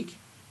first week.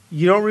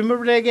 You don't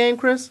remember that game,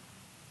 Chris?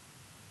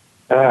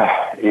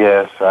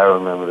 Yes, I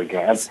remember the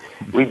game.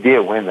 We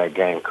did win that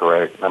game,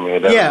 correct? I mean, it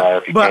doesn't matter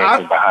if you came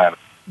from behind.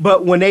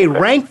 But when they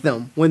rank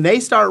them, when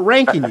they start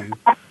ranking you,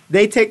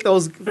 they take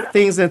those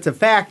things into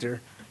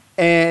factor,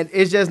 and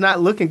it's just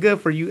not looking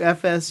good for you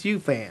FSU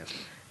fans.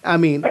 I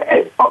mean,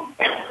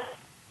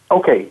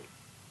 okay,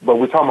 but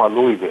we're talking about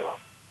Louisville.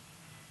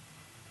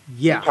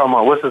 Yeah. We're talking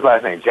about, what's his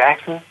last name?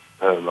 Jackson?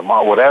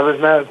 Lamar, whatever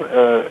his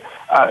name.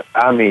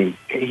 I mean,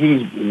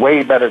 he's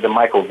way better than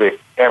Michael Vick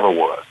ever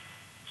was.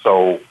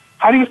 So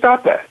how do you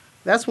stop that?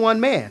 That's one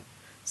man.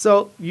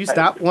 So you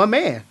stop one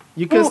man.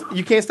 You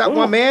can't stop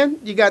one man.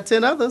 You got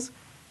 10 others.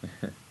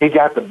 He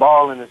got the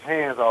ball in his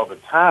hands all the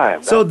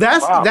time. So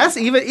that's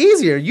even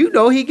easier. You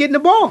know he getting the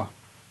ball.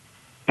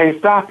 Can't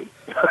stop him.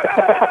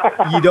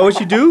 You know what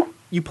you do?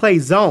 You play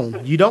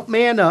zone. You don't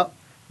man up.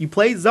 You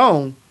play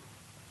zone,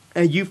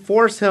 and you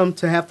force him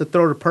to have to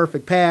throw the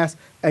perfect pass,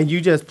 and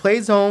you just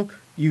play zone.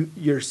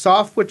 You're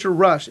soft with your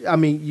rush. I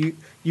mean,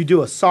 you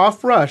do a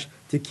soft rush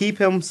to keep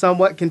him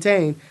somewhat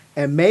contained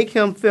and make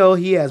him feel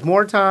he has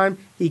more time,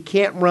 he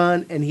can't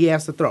run, and he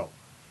has to throw.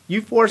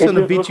 You force him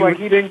to beat you. Like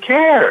he didn't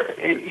care.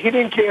 He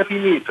didn't care if he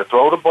needed to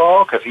throw the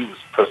ball because he was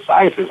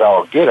precise as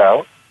all get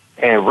out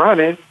and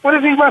running. What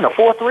is he running?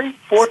 4-3,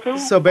 4-2?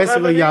 So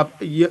basically,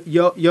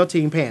 your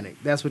team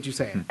panicked. That's what you're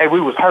saying. Hey,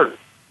 we was hurt.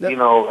 You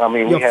know, I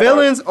mean, your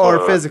feelings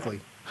or physically?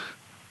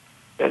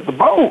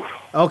 Both.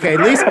 Okay, at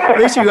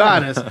least you're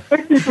honest.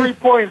 63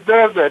 points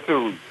does that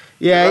to you.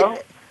 Yeah,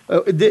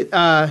 you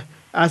know?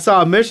 I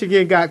saw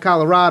Michigan got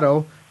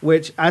Colorado,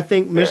 which I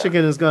think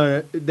Michigan is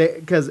going to,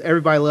 because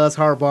everybody loves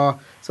Harbaugh,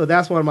 so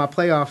that's one of my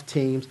playoff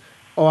teams.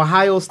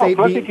 Ohio State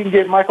plus you can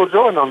get Michael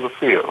Jordan on the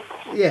field.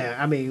 Yeah,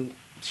 I mean,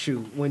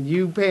 shoot, when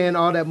you paying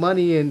all that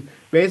money and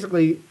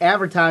basically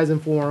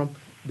advertising for them,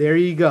 there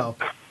you go.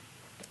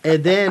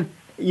 And then,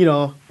 you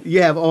know,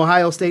 you have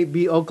Ohio State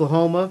beat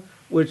Oklahoma,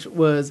 which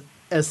was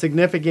a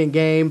significant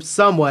game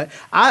somewhat.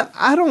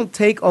 I don't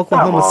take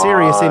Oklahoma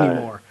serious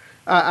anymore.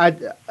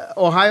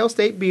 Ohio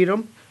State beat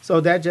them, so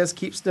that just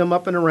keeps them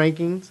up in the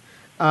rankings.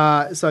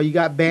 So you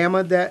got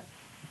Bama that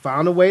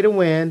found a way to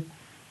win.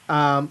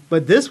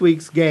 But this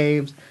week's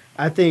games,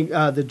 I think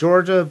the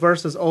Georgia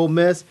versus Ole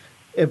Miss,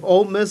 if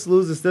Ole Miss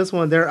loses this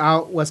one, they're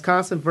out.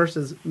 Wisconsin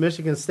versus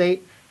Michigan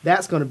State,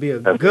 that's going to be a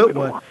good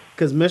one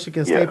because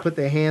Michigan State put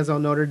their hands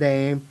on Notre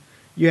Dame.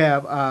 You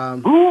have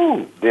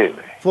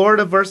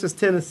Florida versus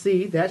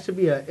Tennessee. That should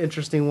be an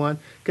interesting one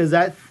because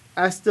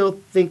I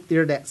still think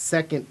they're that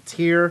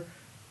second-tier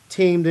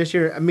team this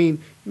year. I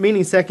mean,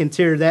 meaning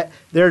second-tier, that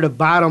they're the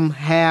bottom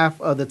half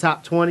of the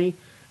top 20.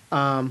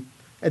 And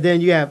then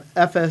you have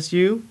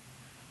FSU.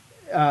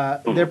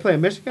 They're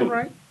playing Michigan,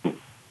 right?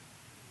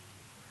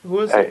 Who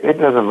is it? It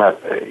doesn't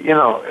matter. You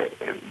know,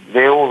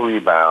 they will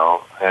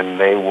rebound, and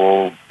they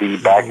will be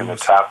back in the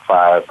top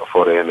 5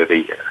 before the end of the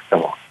year.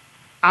 Come on.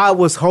 I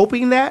was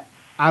hoping that.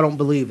 I don't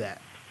believe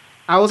that.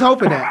 I was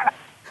hoping that.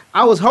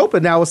 I was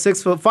hoping that I was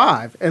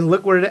 6'5", and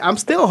look where I'm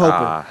still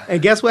hoping.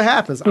 And guess what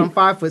happens? I'm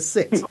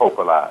 5'6". Keep hope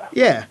alive.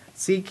 Yeah,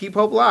 see, keep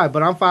hope alive.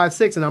 But I'm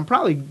 5'6", and I'm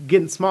probably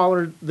getting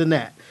smaller than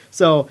that.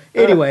 So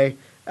anyway,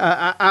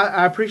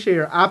 I appreciate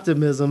your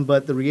optimism,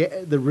 but the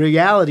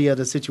reality of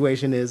the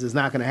situation is it's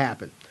not going to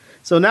happen.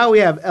 So now we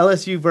have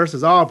LSU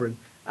versus Auburn.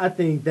 I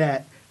think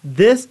that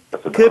this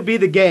could be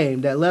the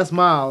game that Les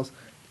Miles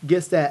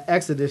gets that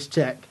Exodus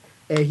check,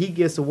 and he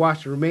gets to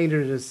watch the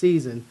remainder of the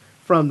season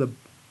from the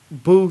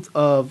booth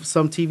of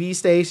some TV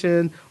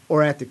station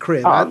or at the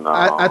crib.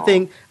 I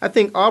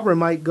think Auburn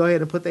might go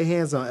ahead and put their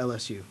hands on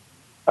LSU.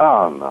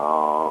 Oh,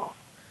 no.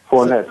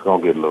 Fournette's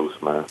going to get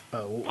loose, man.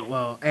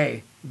 Well,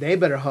 hey, they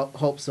better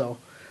hope so.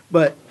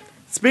 But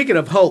speaking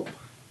of hope,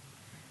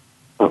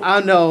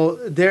 I know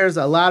there's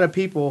a lot of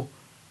people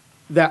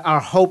that are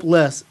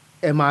hopeless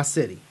in my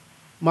city,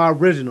 my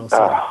original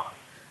city.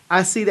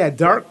 I see that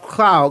dark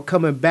cloud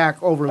coming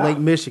back over Lake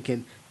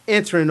Michigan,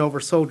 entering over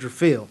Soldier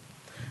Field.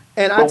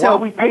 And why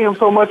we pay him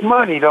so much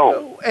money,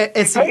 though?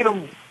 And paid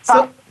him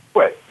top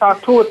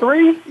 2 or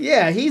 3?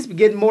 Yeah, he's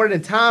getting more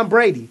than Tom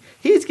Brady.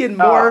 He's getting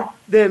more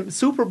than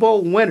Super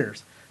Bowl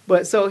winners.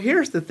 But so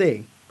here's the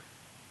thing.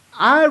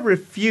 I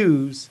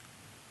refuse,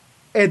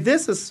 and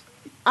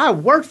I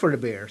worked for the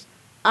Bears.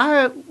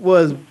 I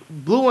was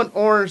blue and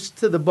orange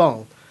to the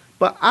bone.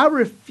 But I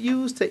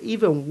refuse to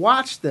even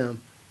watch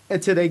them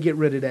until they get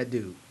rid of that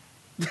dude.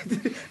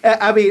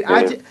 I mean,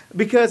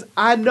 because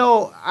I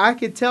know, I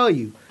can tell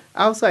you,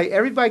 I was like,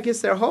 everybody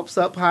gets their hopes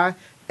up high,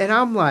 and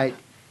I'm like,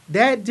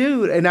 that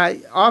dude, and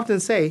I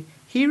often say,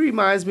 he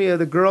reminds me of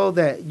the girl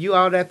that you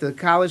out at the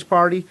college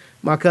party.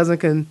 My cousin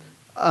can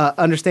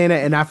understand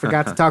that, and I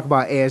forgot to talk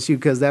about ASU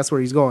because that's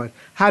where he's going.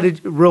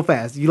 Real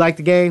fast, you like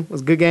the game?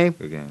 Was it a good game?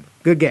 Good game.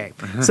 Good game.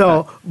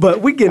 So,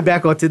 but we get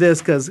back onto this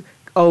because,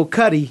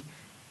 Cuddy,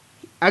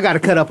 I got to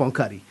cut up on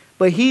Cuddy.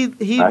 But he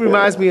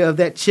reminds me of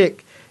that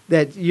chick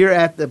that you're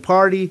at the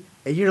party,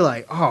 and you're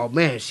like, oh,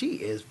 man, she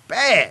is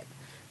bad.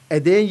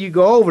 And then you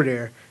go over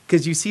there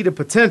because you see the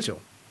potential.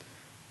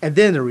 And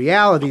then the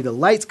reality, the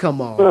lights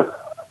come on.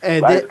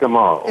 And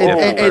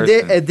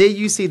then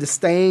you see the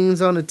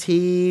stains on the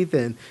teeth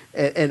and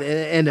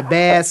the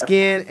bad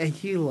skin.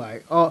 And you're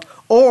like, oh.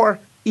 Or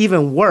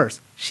even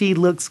worse, she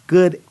looks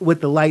good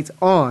with the lights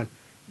on.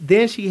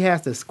 Then she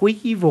has the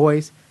squeaky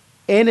voice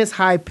and his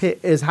high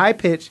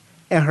pitch,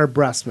 and her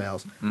breath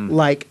smells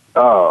like.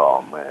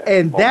 Oh man!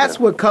 And that's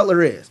what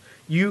Cutler is.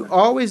 You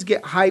always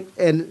get hyped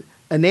and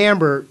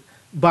enamored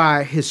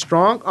by his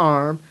strong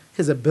arm,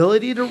 his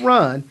ability to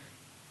run,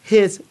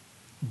 his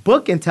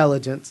book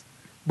intelligence,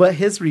 but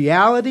his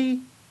reality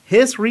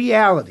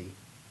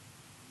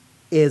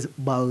is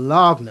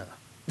Bologna.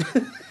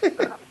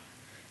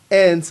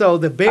 And so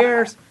the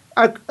Bears,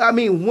 I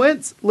mean,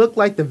 Wentz looked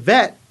like the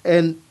vet,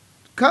 and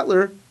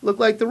Cutler looked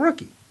like the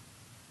rookie.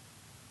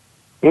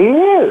 He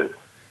is.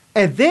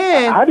 And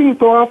then, how do you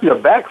throw off your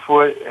back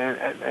foot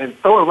and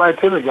throw it right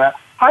to the guy?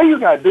 How you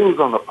got dudes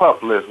on the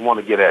pup list want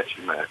to get at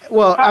you, man?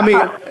 Well, I mean,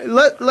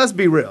 let's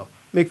be real.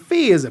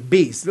 McPhee is a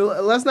beast.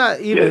 Let's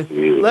not even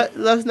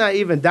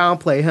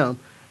downplay him.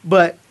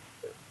 But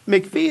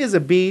McPhee is a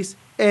beast,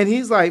 and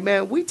he's like,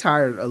 man, we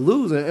tired of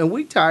losing, and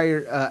we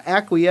tired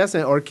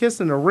acquiescing or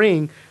kissing the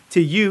ring to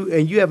you,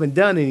 and you haven't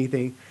done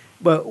anything.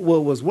 But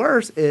what was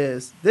worse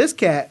is this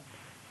cat,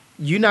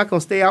 you're not going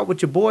to stay out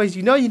with your boys.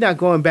 You know you're not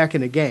going back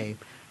in the game,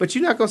 but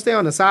you're not going to stay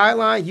on the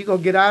sideline. You're going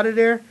to get out of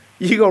there.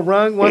 You're going to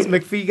run once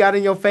McPhee got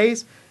in your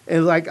face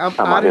and like, I'm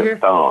out of here.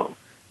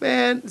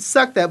 Man,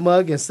 suck that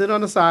mug and sit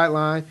on the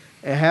sideline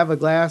and have a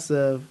glass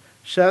of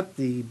shut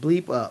the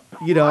bleep up.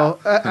 You know,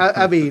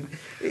 I mean,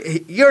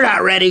 you're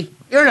not ready.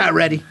 You're not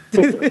ready.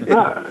 Get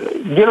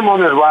him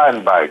on his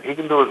riding bike. He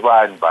can do his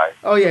riding bike.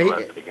 Oh,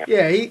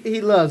 yeah.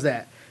 He loves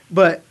that.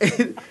 But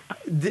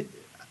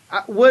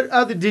what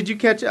other – did you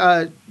catch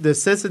the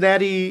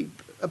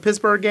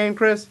Cincinnati-Pittsburgh game,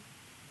 Chris?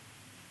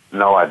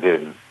 No, I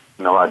didn't.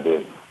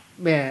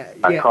 Man,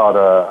 yeah. I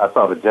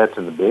saw the Jets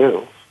and the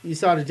Bills. You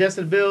saw the Jets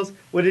and the Bills?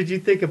 What did you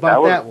think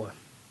about that one?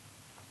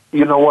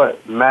 You know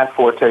what? Matt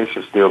Forte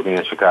should still be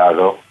in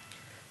Chicago.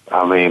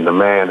 I mean, the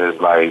man is,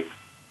 like,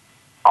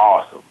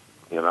 awesome,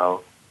 you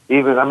know.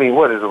 Even, I mean,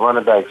 what is the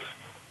running backs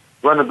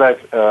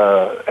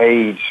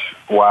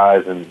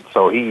age-wise, and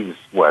so he's,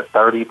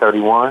 30,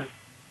 31?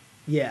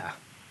 Yeah.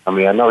 I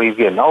mean, I know he's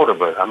getting older,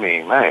 but, I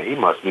mean, man, he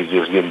must be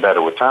just getting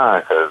better with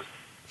time because,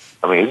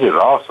 I mean, he's just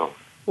awesome.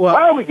 Well,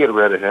 why don't we get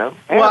rid of him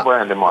and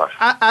Brandon Marshall?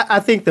 I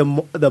think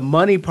the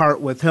money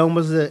part with him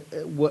was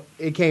what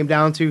it came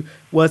down to.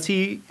 Was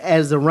he,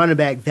 as a running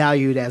back,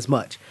 valued as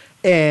much?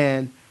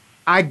 And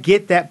I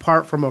get that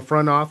part from a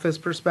front office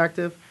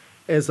perspective.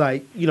 It's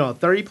like, you know, a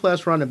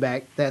 30-plus running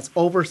back that's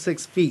over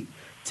 6 feet.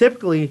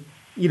 Typically,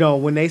 you know,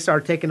 when they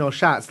start taking those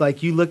shots,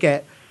 like you look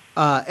at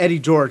Eddie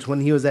George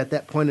when he was at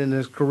that point in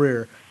his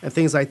career and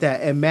things like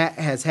that. And Matt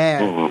has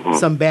had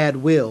some bad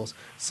wills.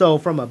 So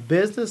from a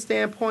business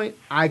standpoint,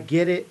 I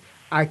get it.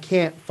 I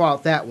can't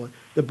fault that one.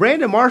 The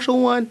Brandon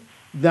Marshall one,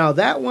 now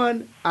that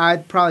one I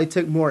probably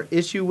took more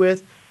issue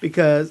with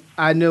because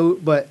I knew,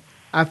 but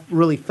I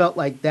really felt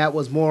like that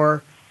was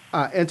more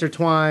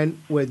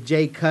intertwined with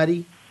Jay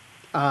Cuddy.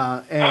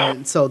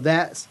 And so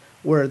that's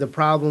where the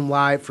problem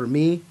lied for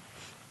me.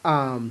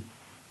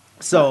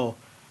 So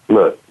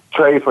look,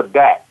 trade for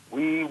Dak.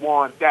 We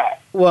want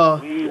Dak. Well,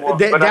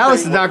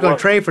 Dallas is not going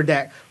to trade for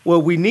Dak.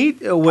 What we need,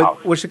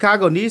 what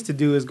Chicago needs to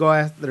do is go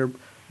after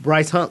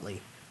Bryce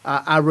Huntley.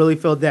 I really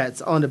feel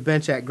that's on the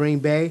bench at Green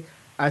Bay.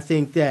 I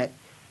think that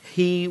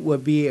he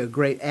would be a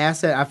great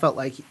asset. I felt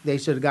like they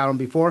should have got him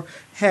before.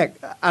 Heck,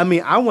 I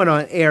mean, I went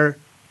on air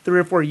 3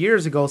 or 4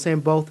 years ago saying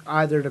both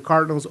either the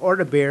Cardinals or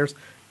the Bears,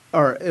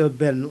 or it would have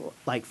been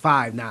like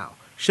 5 now,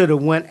 should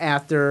have went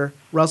after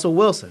Russell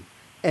Wilson.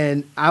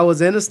 And I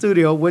was in the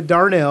studio with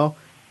Darnell.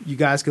 You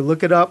guys can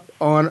look it up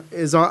on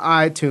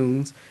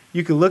iTunes.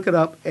 You can look it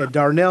up, and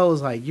Darnell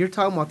was like, you're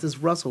talking about this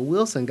Russell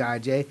Wilson guy,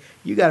 Jay.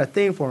 You got a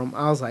thing for him.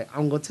 I was like,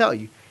 I'm going to tell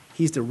you.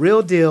 He's the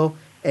real deal,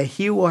 and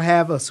he will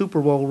have a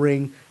Super Bowl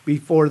ring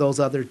before those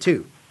other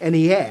 2. And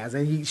he has,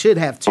 and he should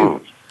have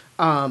 2.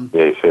 Yeah,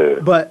 he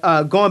should. But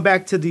going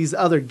back to these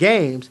other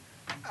games,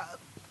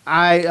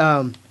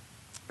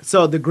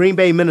 so the Green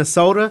Bay,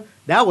 Minnesota,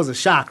 that was a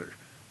shocker.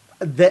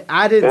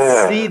 I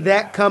didn't see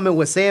that coming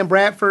with Sam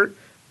Bradford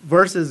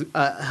versus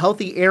a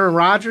healthy Aaron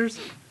Rodgers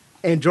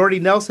and Jordy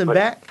Nelson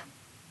back.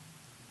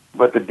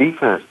 But the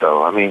defense,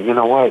 though, I mean, you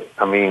know what?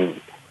 I mean,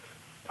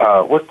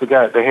 what's the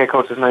head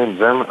coach's name?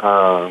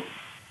 Zimmer?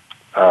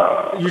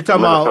 You're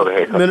talking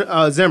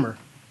about Zimmer.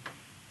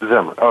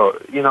 Zimmer. Oh,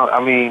 you know,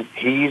 I mean,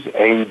 he's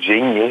a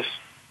genius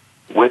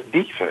with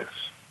defense.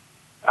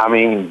 I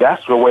mean,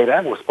 that's the way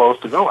that was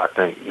supposed to go, I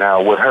think.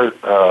 Now, what hurt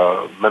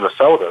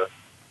Minnesota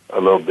a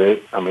little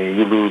bit, I mean,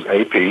 you lose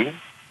AP.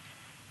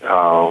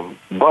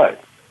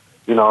 But,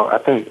 you know, I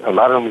think a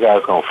lot of them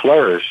guys going to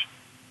flourish,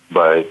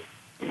 but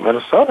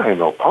Minnesota ain't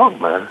no punk,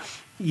 man.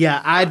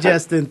 Yeah, I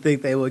just didn't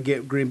think they would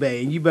get Green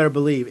Bay, and you better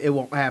believe it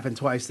won't happen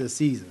twice this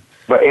season.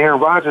 But Aaron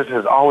Rodgers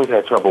has always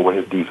had trouble with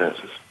his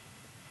defenses.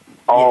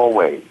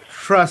 Always. Yeah,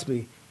 trust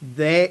me.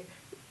 They'll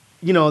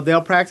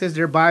practice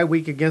their bye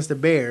week against the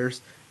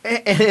Bears,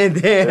 and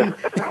then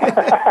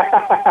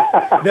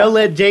they'll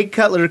let Jake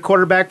Cutler,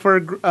 quarterback for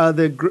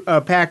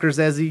the Packers,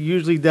 as he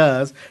usually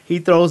does. He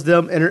throws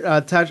them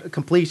touch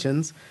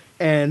completions,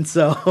 and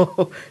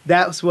so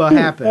that's what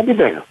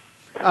happened.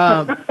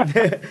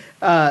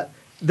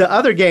 the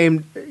other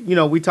game,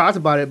 we talked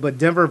about it, but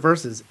Denver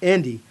versus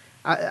Indy,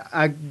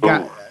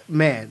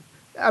 man.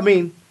 I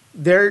mean,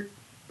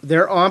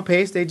 they're on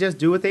pace. They just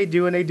do what they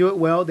do, and they do it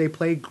well. They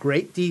play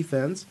great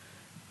defense.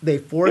 They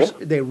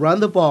run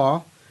the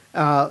ball.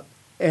 And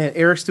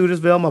Eric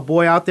Studesville, my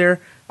boy out there,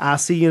 I'll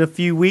see you in a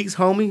few weeks,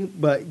 homie.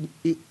 But,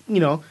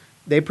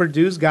 they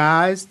produce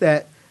guys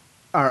that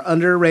are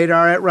under the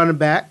radar at running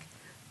back.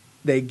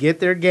 They get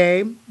their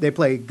game. They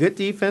play good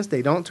defense.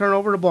 They don't turn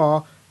over the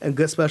ball, and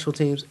good special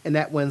teams, and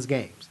that wins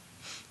games.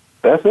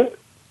 That's it.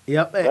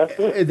 Yep. That's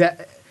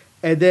it.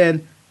 And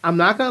then I'm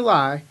not going to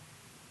lie.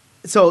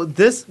 So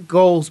this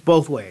goes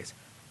both ways.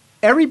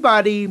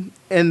 Everybody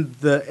in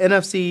the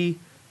NFC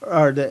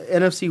or the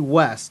NFC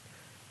West,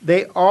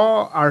 they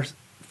all are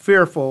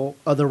fearful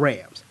of the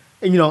Rams.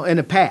 And, in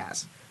the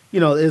past,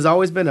 there's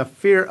always been a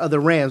fear of the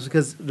Rams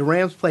because the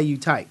Rams play you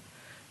tight.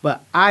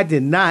 But I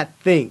did not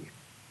think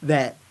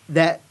that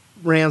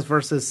Rams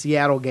versus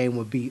Seattle game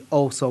would be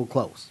so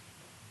close.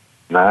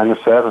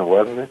 9-7,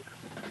 wasn't it?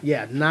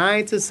 Yeah,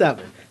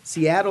 9-7.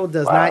 Seattle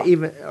does not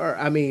even,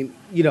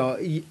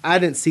 I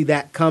didn't see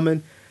that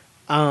coming.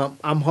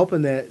 I'm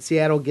hoping that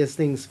Seattle gets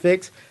things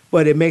fixed,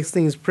 but it makes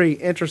things pretty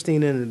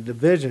interesting in the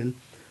division.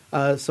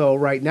 So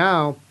right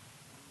now,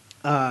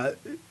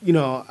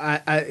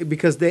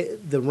 because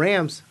the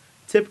Rams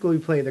typically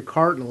play the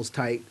Cardinals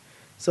tight,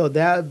 so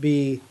that would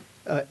be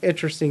an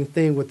interesting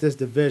thing with this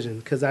division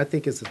because I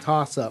think it's a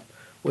toss-up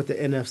with the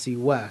NFC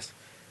West.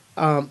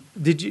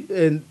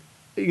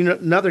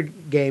 Another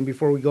game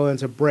before we go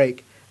into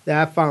break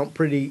that I found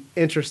pretty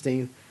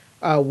interesting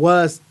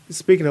was,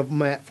 speaking of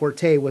Matt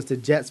Forte, was the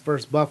Jets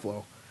versus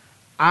Buffalo.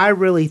 I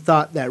really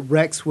thought that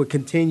Rex would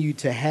continue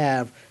to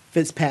have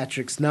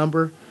Fitzpatrick's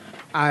number.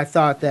 I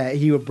thought that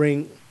he would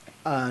bring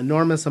an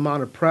enormous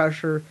amount of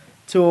pressure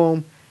to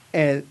him.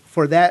 And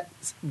for that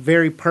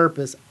very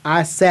purpose,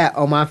 I sat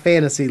on my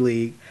fantasy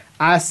league.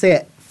 I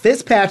sat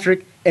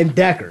Fitzpatrick and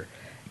Decker.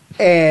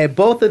 And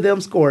both of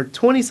them scored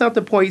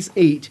 20-something points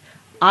each.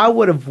 I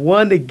would have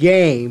won the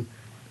game,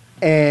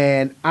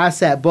 and I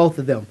sat both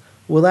of them.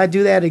 Will I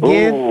do that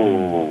again?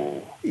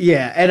 Ooh.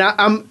 Yeah, and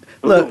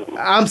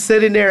I'm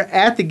sitting there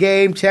at the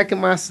game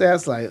checking my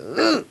stats like,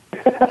 ugh.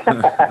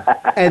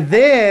 And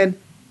then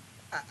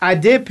I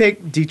did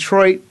pick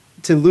Detroit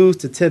to lose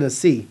to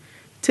Tennessee.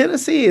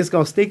 Tennessee is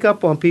going to sneak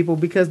up on people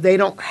because they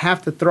don't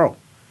have to throw.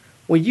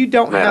 When you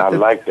don't have to, I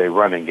like their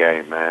running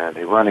game, man.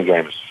 Their running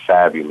game is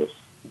fabulous.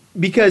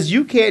 Because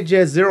you can't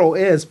just zero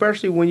in,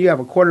 especially when you have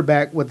a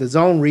quarterback with a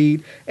zone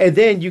read, and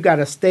then you got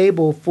a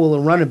stable full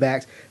of running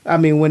backs. I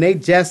mean, when they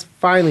just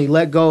finally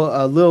let go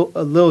of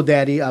Lil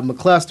Daddy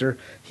McCluster,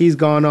 he's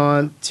gone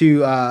on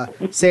to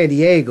San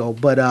Diego.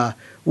 But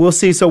we'll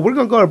see. So we're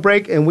going to go to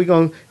break, and we're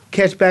going to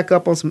catch back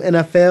up on some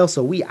NFL.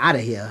 So we out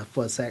of here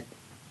for a sec.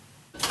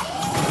 The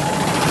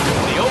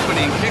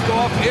opening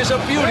kickoff is a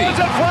beauty. It's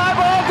a fly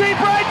ball deep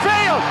right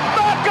field.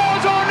 Back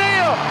goes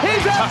O'Neal.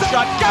 He's at the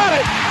shot. Got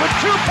it with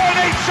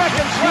 2.8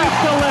 seconds left.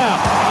 To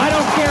left. I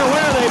don't care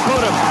where they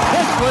put him.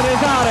 This one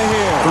is out of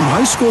here. From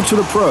high school to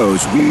the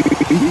pros, we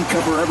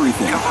cover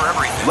everything.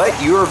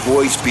 Let your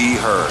voice be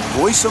heard.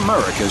 Voice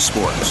America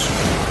Sports.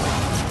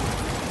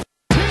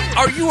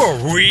 Are you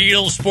a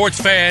real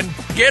sports fan?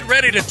 Get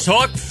ready to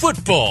talk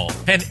football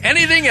and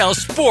anything else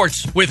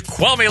sports with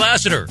Kwame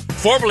Lassiter,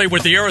 formerly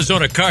with the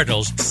Arizona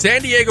Cardinals,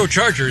 San Diego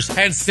Chargers,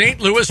 and St.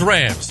 Louis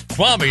Rams.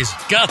 Kwame's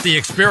got the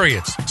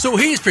experience, so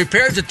he's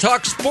prepared to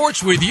talk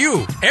sports with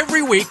you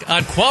every week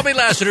on Kwame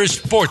Lassiter's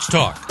Sports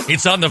Talk.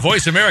 It's on the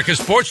Voice America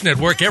Sports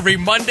Network every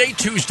Monday,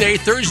 Tuesday,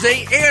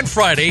 Thursday, and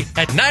Friday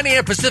at 9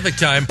 a.m. Pacific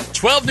Time,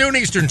 12 noon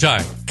Eastern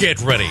Time. Get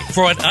ready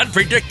for an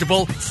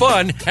unpredictable,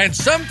 fun, and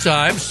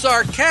sometimes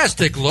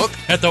sarcastic look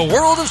at the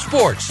world of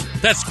sports.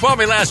 That's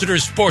Kwame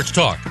Lassiter's Sports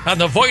Talk on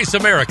the Voice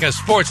America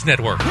Sports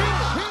Network.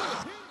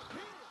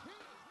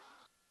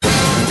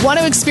 Want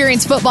to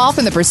experience football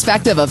from the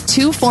perspective of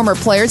two former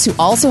players who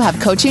also have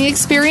coaching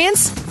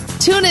experience?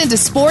 Tune in to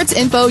Sports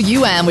Info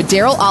UM with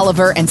Daryl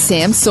Oliver and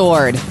Sam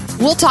Sword.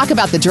 We'll talk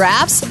about the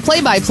drafts,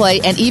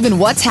 play-by-play, and even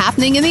what's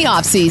happening in the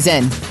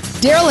offseason.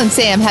 Daryl and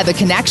Sam have the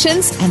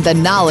connections and the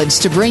knowledge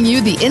to bring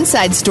you the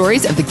inside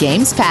stories of the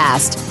game's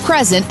past,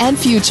 present, and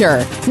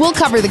future. We'll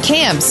cover the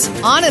camps,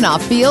 on and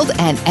off field,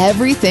 and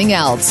everything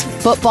else,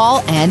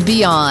 football and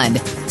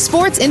beyond.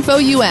 Sports Info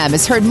UM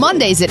is heard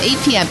Mondays at 8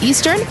 p.m.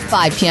 Eastern,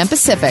 5 p.m.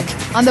 Pacific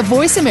on the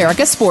Voice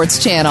America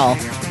Sports Channel.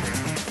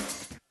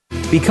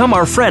 Become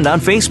our friend on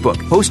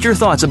Facebook. Post your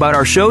thoughts about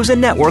our shows and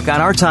network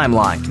on our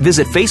timeline.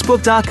 Visit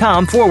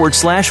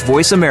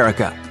Facebook.com/Voice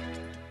America.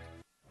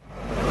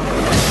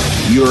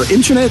 Your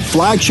internet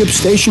flagship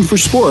station for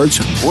sports,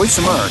 Voice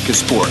America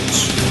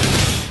Sports.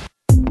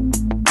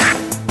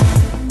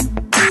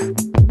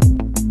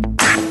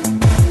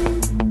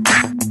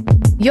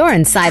 You're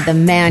inside the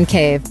Man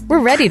Cave. We're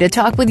ready to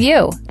talk with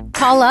you.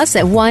 Call us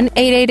at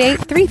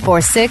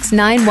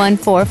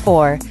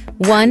 1-888-346-9144,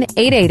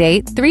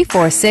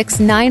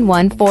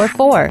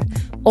 1-888-346-9144,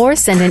 or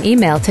send an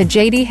email to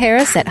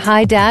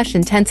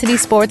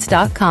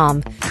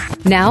jdharris@high-intensitysports.com.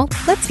 Now,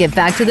 let's get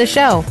back to the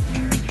show.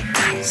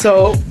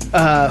 So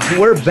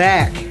we're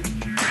back.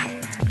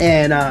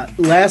 And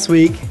last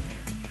week,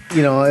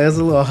 you know, as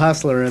a little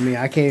hustler in me,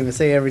 I can't even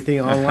say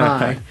everything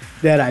online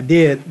that I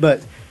did,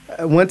 but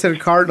I went to the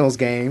Cardinals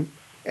game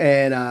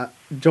and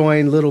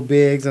joined Little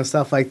Bigs and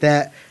stuff like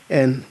that.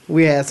 And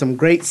we had some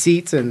great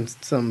seats and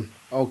some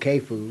okay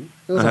food.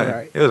 It was all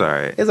right. It was all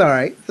right. It's all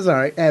right. It's all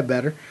right. Had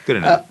better. Good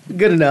enough.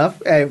 Good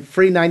enough.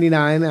 Free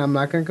 99. I'm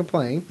not going to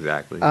complain.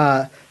 Exactly.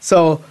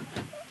 So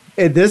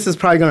this is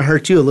probably going to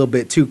hurt you a little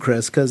bit too,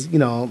 Chris, because, you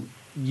know,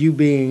 you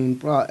being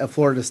a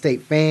Florida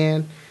State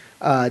fan,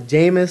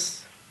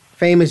 famous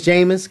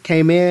Jameis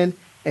came in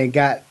and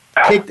got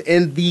kicked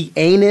in the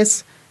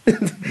anus.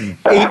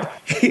 And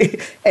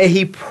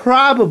he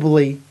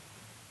probably,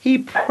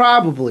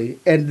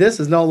 and this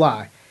is no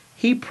lie,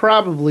 he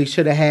probably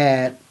should have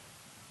had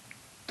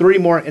 3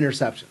 more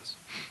interceptions.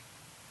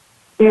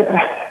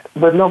 Yeah,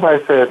 but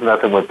nobody says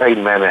nothing when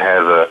Peyton Manning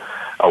has a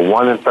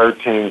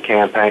 1-13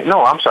 campaign.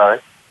 No, I'm sorry.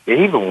 Did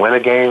he even win a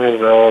game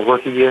his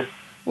rookie year?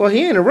 Well,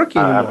 he ain't a rookie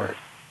anymore.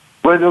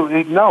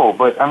 No,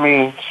 but I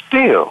mean,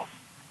 still,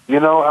 you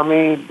know, I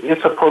mean,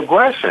 it's a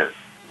progression.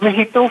 I mean,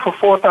 he threw for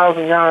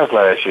 4,000 yards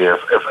last year,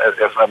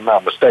 if I'm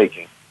not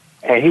mistaken,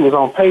 and he was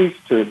on pace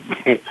to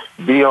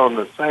be on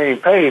the same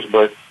page.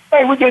 But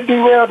hey, we get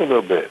derailed a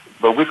little bit.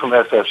 But we from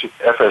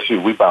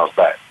FSU, we bounce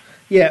back.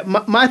 Yeah,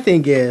 my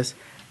thing is,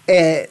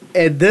 and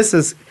this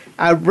is,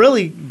 I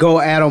really go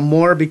at him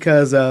more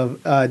because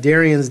of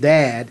Darian's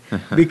dad,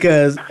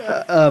 because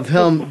of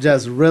him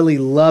just really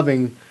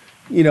loving,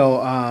 you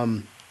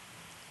know,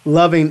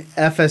 loving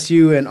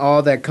FSU and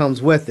all that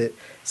comes with it.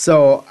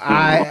 So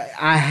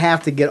I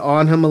have to get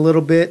on him a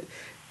little bit,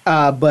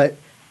 but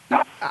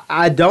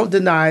I don't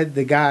deny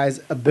the guy's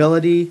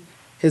ability,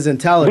 his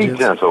intelligence. Be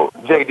gentle,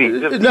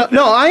 JD.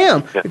 No, I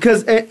am,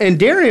 because and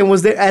Darian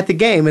was there at the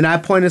game, and I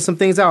pointed some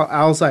things out.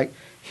 I was like,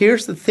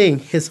 here's the thing: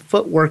 his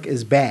footwork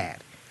is bad.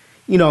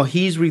 You know,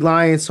 he's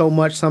relying so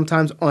much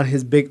sometimes on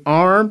his big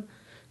arm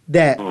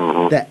that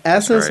the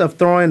essence of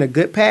throwing a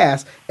good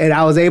pass, and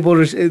I was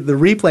able to, the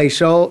replay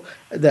showed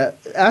the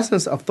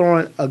essence of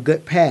throwing a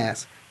good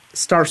pass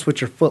starts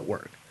with your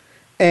footwork.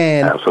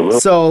 And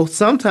so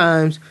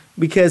sometimes,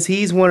 because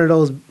he's one of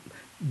those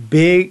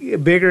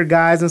bigger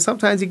guys, and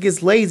sometimes he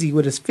gets lazy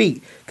with his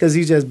feet because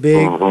he's just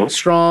big,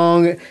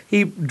 strong.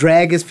 He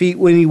drag his feet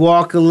when he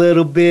walk a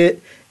little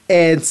bit.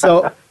 And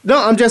so, no,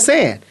 I'm just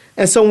saying.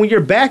 And so when you're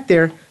back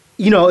there,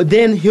 you know,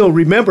 then he'll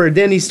remember,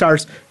 then he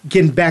starts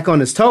getting back on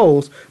his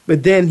toes,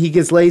 but then he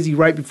gets lazy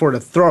right before the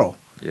throw.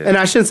 Yeah. And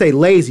I shouldn't say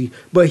lazy,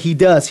 but he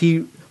does.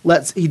 He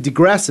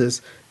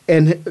digresses,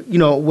 and, you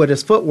know, with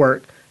his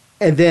footwork,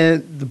 and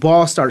then the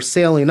ball starts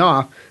sailing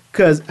off.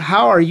 Because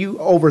how are you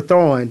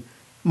overthrowing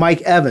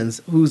Mike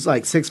Evans, who's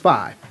like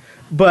 6'5"?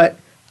 But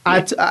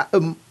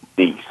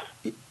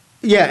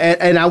yeah,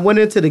 and I went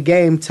into the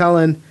game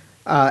telling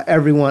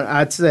everyone,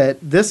 I said,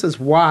 this is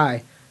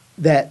why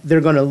that they're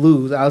going to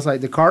lose. I was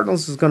like, the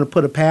Cardinals is going to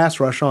put a pass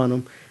rush on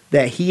them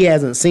that he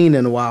hasn't seen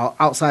in a while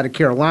outside of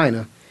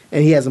Carolina,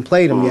 and he hasn't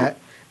played them yet.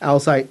 I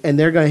was like, and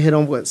they're going to hit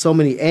him with so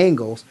many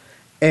angles.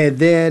 And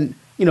then,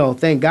 you know,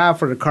 thank God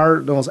for the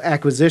Cardinals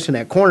acquisition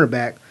at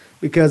cornerback,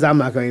 because I'm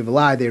not going to even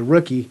lie, their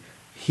rookie,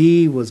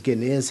 he was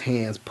getting his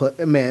hands put.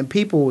 Man,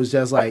 people was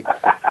just like,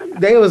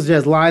 they was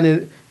just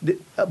lining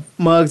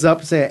mugs up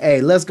and saying, hey,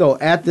 let's go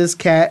at this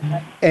cat.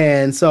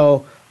 And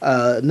so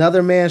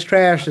another man's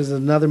trash is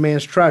another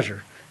man's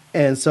treasure.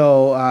 And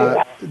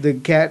so the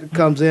cat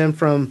comes in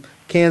from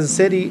Kansas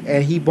City,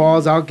 and he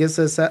balls out, gets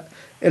this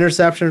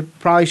interception,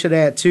 probably should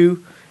have had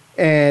 2,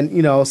 and,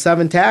 you know,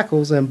 7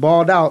 tackles and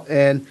balled out.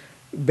 And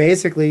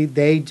basically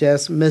they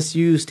just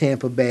misused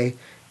Tampa Bay.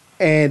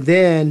 And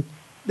then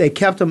they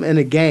kept them in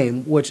a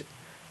game, which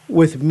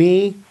with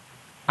me,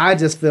 I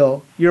just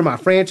feel you're my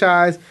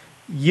franchise.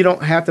 You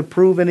don't have to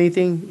prove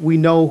anything. We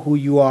know who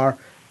you are.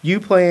 You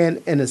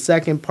playing in the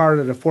second part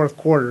of the fourth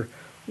quarter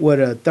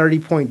with a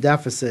 30-point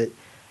deficit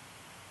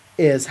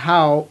is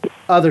how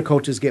other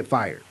coaches get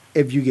fired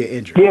if you get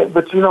injured. Yeah,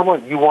 but you know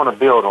what? You want to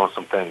build on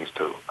some things,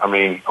 too. I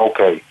mean,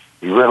 okay,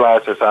 you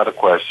realize it's out of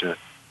question.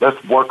 Let's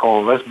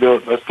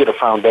get a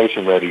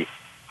foundation ready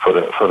for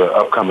the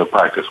upcoming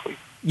practice week.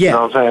 Yeah, you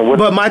know what I'm saying?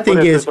 But my thing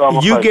is,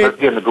 let's get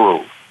in the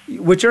groove.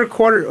 With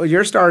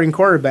your starting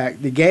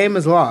quarterback, the game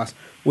is lost.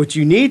 What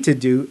you need to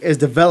do is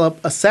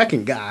develop a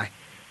second guy.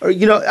 Or,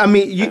 you know, I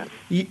mean,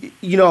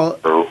 you know,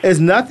 it's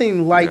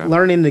nothing like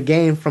learning the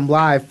game from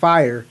live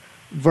fire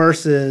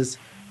versus,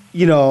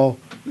 you know,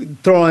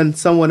 throwing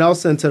someone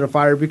else into the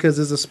fire, because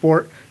it's a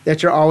sport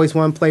that you're always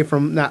one play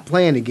from not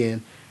playing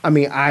again. I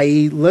mean,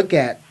 i.e., look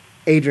at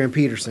Adrian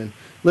Peterson.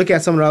 Look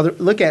at some of the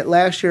other. Look at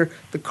last year.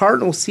 The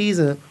Cardinals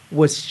season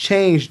was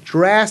changed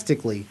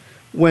drastically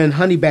when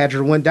Honey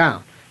Badger went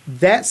down.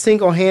 That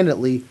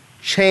single-handedly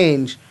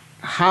changed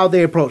how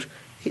they approach.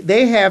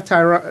 They have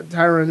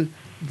Tyron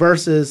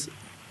versus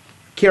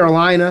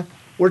Carolina.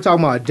 We're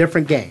talking about a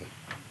different game,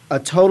 a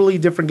totally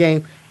different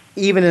game,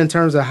 even in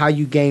terms of how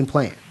you game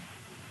plan.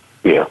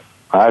 Yeah,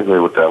 I agree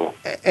with that one.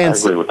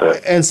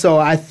 And so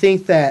I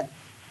think that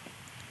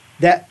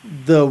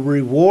the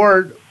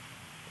reward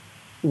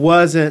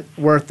wasn't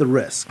worth the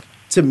risk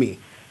to me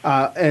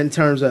in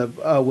terms of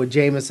with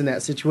Jameis in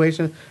that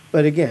situation.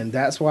 But again,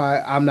 that's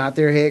why I'm not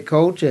their head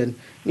coach, and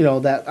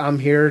that I'm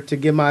here to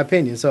give my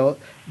opinion. So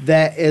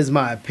that is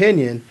my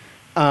opinion.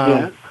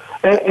 Yeah.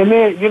 And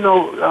then,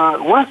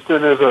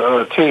 Winston is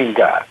a team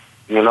guy.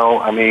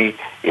 I mean,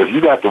 if you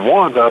got the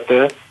ones out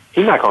there,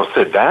 he's not going to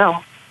sit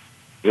down.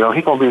 He's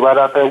going to be right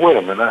out there with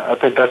him. And I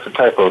think that's the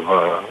type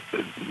of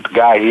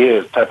guy he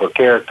is, type of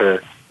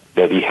character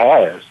that he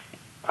has.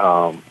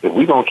 If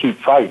we're going to keep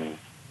fighting,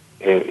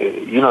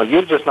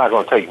 you're just not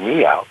going to take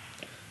me out.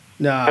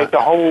 No.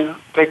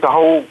 Take the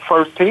whole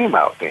first team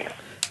out then,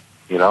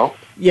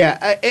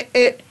 Yeah.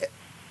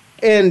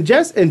 And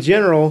just in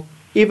general,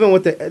 even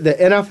with the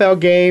NFL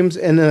games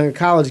and the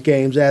college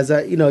games, as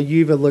you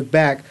even look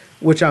back,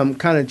 which I'm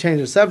kind of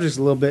changing subjects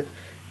a little bit,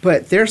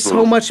 but there's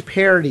so much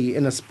parity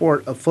in the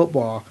sport of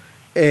football.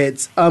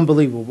 It's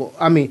unbelievable.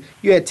 I mean,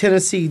 you had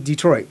Tennessee,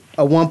 Detroit,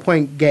 a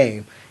 1-point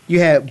game. You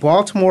had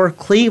Baltimore,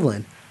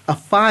 Cleveland, a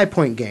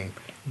 5-point game.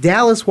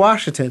 Dallas,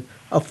 Washington,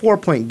 a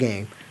 4-point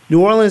game.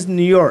 New Orleans,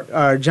 New York,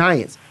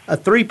 Giants, a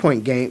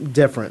 3-point game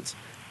difference.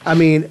 I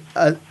mean,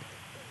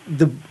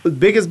 the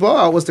biggest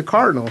blowout was the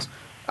Cardinals.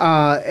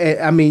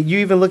 I mean, you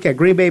even look at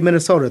Green Bay,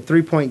 Minnesota,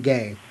 3-point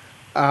game.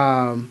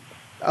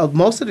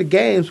 Most of the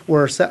games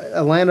were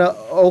Atlanta,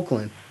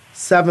 Oakland,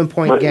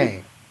 7-point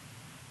game.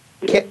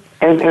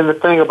 And the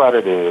thing about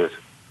it is,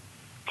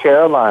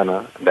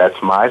 Carolina,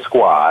 that's my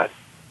squad.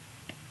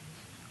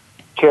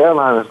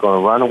 Carolina's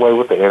going to run away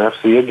with the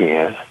NFC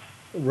again.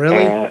 Really?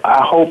 And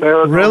I hope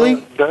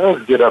Arizona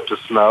does get up to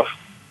snuff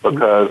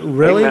because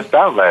they missed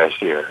out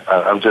last year.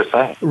 I'm just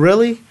saying.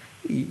 Really?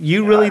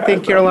 You really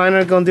think Carolina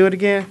is going to do it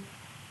again?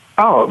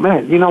 Oh,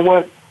 man, you know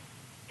what?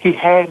 He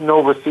had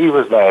no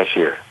receivers last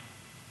year.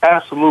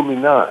 Absolutely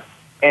none.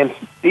 And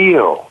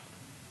still,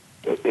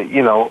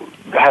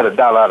 had a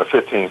dollar out of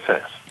 15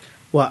 cents.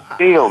 Well,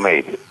 still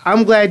made it.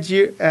 I'm glad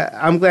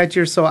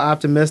you're so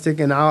optimistic,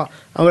 and I'm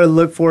going to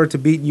look forward to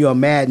beating you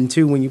on Madden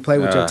too when you play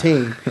with your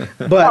team.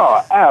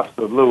 But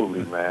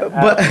absolutely, man.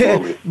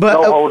 Absolutely.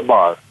 But no hold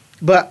bars.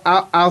 But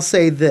I'll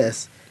say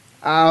this.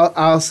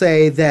 I'll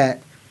say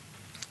that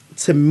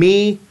to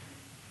me,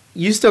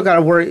 you still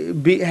got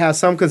to have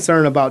some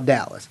concern about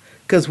Dallas,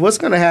 because what's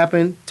going to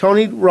happen?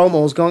 Tony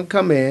Romo's going to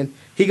come in.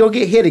 He going to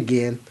get hit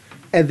again,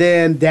 and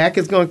then Dak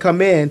is going to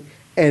come in,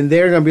 and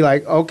they're going to be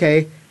like,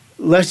 okay,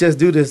 let's just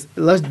do this.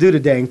 Let's do the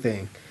dang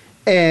thing.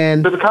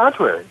 And to the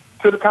contrary,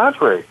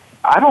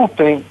 I don't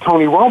think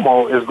Tony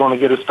Romo is going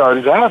to get a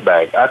starting job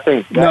back. I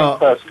think Dak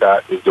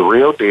Prescott is the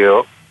real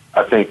deal.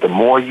 I think the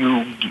more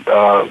you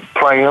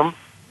play him,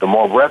 the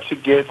more reps he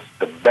gets,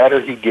 the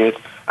better he gets.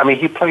 I mean,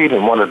 he played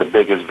in one of the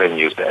biggest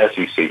venues, the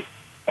SEC,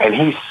 and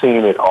he's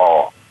seen it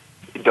all.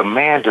 The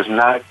man does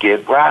not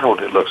get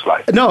rattled, it looks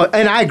like. No,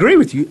 and I agree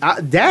with you.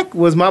 Dak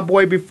was my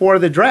boy before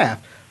the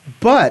draft,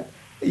 but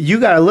you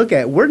got to look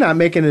at, we're not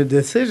making the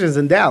decisions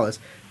in Dallas.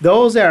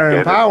 Those that are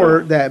in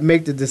power that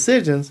make the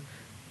decisions,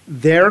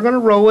 they're going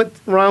to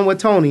run with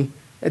Tony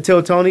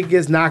until Tony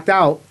gets knocked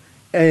out,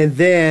 and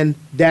then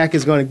Dak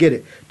is going to get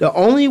it. The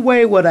only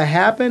way would have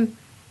happened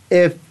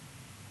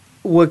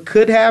what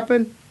could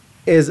happen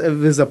is if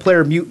there's a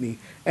player mutiny,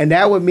 and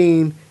that would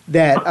mean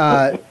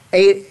that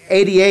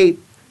 88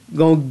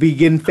 going to be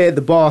getting fed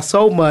the ball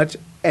so much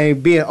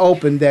and being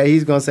open that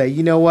he's going to say,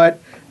 you know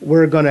what,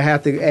 we're going to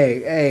have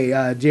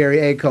to,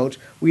 Jerry, coach,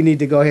 we need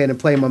to go ahead and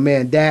play my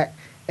man Dak,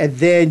 and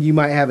then you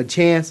might have a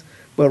chance,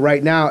 but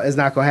right now it's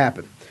not going to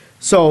happen.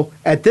 So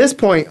at this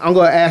point, I'm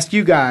going to ask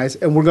you guys,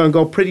 and we're going to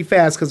go pretty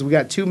fast because we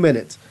got 2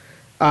 minutes.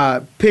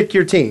 Pick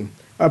your team,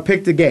 or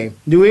pick the game.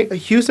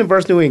 Houston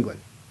versus New England.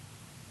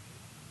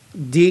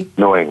 D?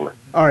 New England.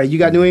 All right, you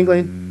got New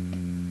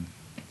England?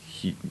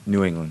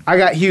 New England. I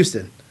got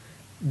Houston.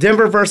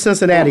 Denver versus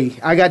Cincinnati.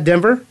 I got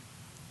Denver.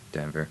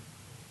 Denver.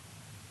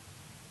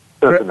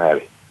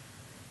 Cincinnati.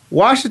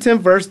 Washington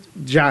versus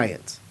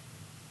Giants.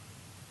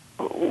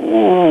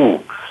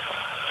 Ooh.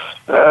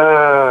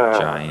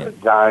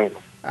 Giants.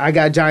 I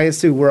got Giants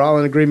too. We're all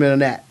in agreement on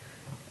that.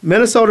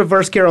 Minnesota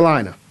versus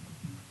Carolina.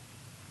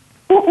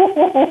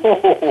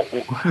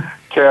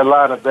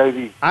 Carolina,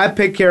 baby. I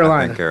picked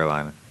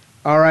Carolina.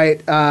 All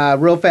right,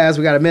 real fast.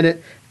 We got a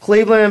minute.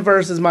 Cleveland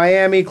versus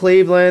Miami.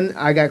 Cleveland.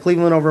 I got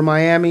Cleveland over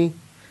Miami.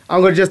 I'm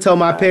going to just tell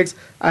my picks.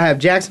 I have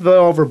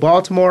Jacksonville over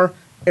Baltimore,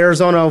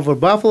 Arizona over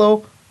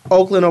Buffalo,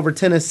 Oakland over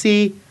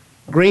Tennessee,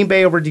 Green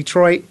Bay over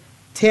Detroit,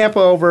 Tampa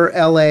over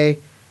L.A.,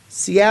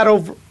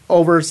 Seattle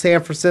over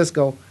San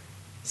Francisco,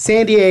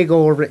 San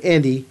Diego over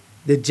Indy,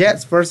 the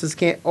Jets versus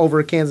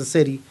over Kansas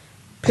City,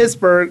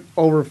 Pittsburgh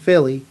over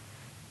Philly,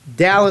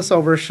 Dallas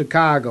over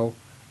Chicago,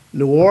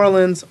 New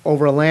Orleans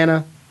over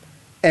Atlanta,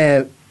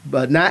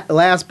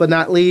 last but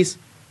not least,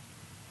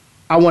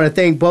 I want to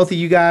thank both of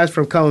you guys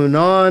for coming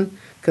on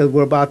because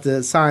we're about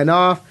to sign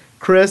off.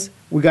 Chris,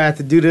 we got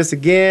to do this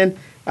again.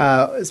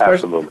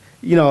 Absolutely.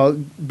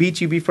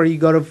 Beat you before you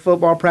go to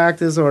football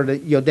practice or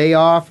your day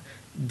off.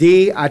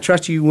 D, I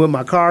trust you with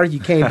my car. You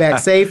came back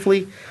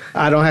safely.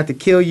 I don't have to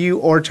kill you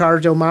or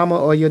charge your mama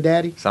or your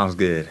daddy. Sounds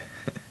good.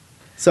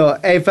 So,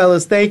 hey,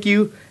 fellas, thank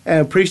you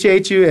and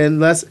appreciate you. And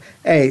let's,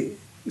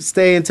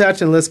 stay in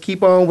touch and let's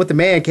keep on with the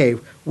Man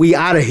Cave. We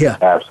out of here.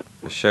 Absolutely.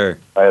 For sure.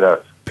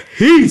 Later.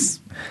 Peace.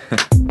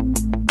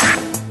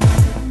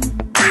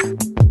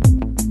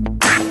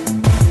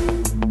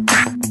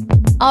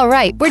 All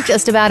right, we're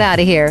just about out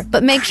of here,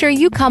 but make sure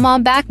you come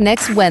on back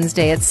next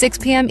Wednesday at 6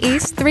 p.m.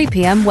 East, 3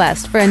 p.m.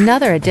 West for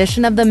another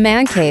edition of The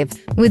Man Cave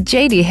with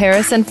J.D.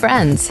 Harris and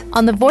Friends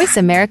on the Voice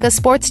America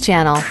Sports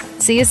Channel.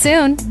 See you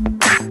soon.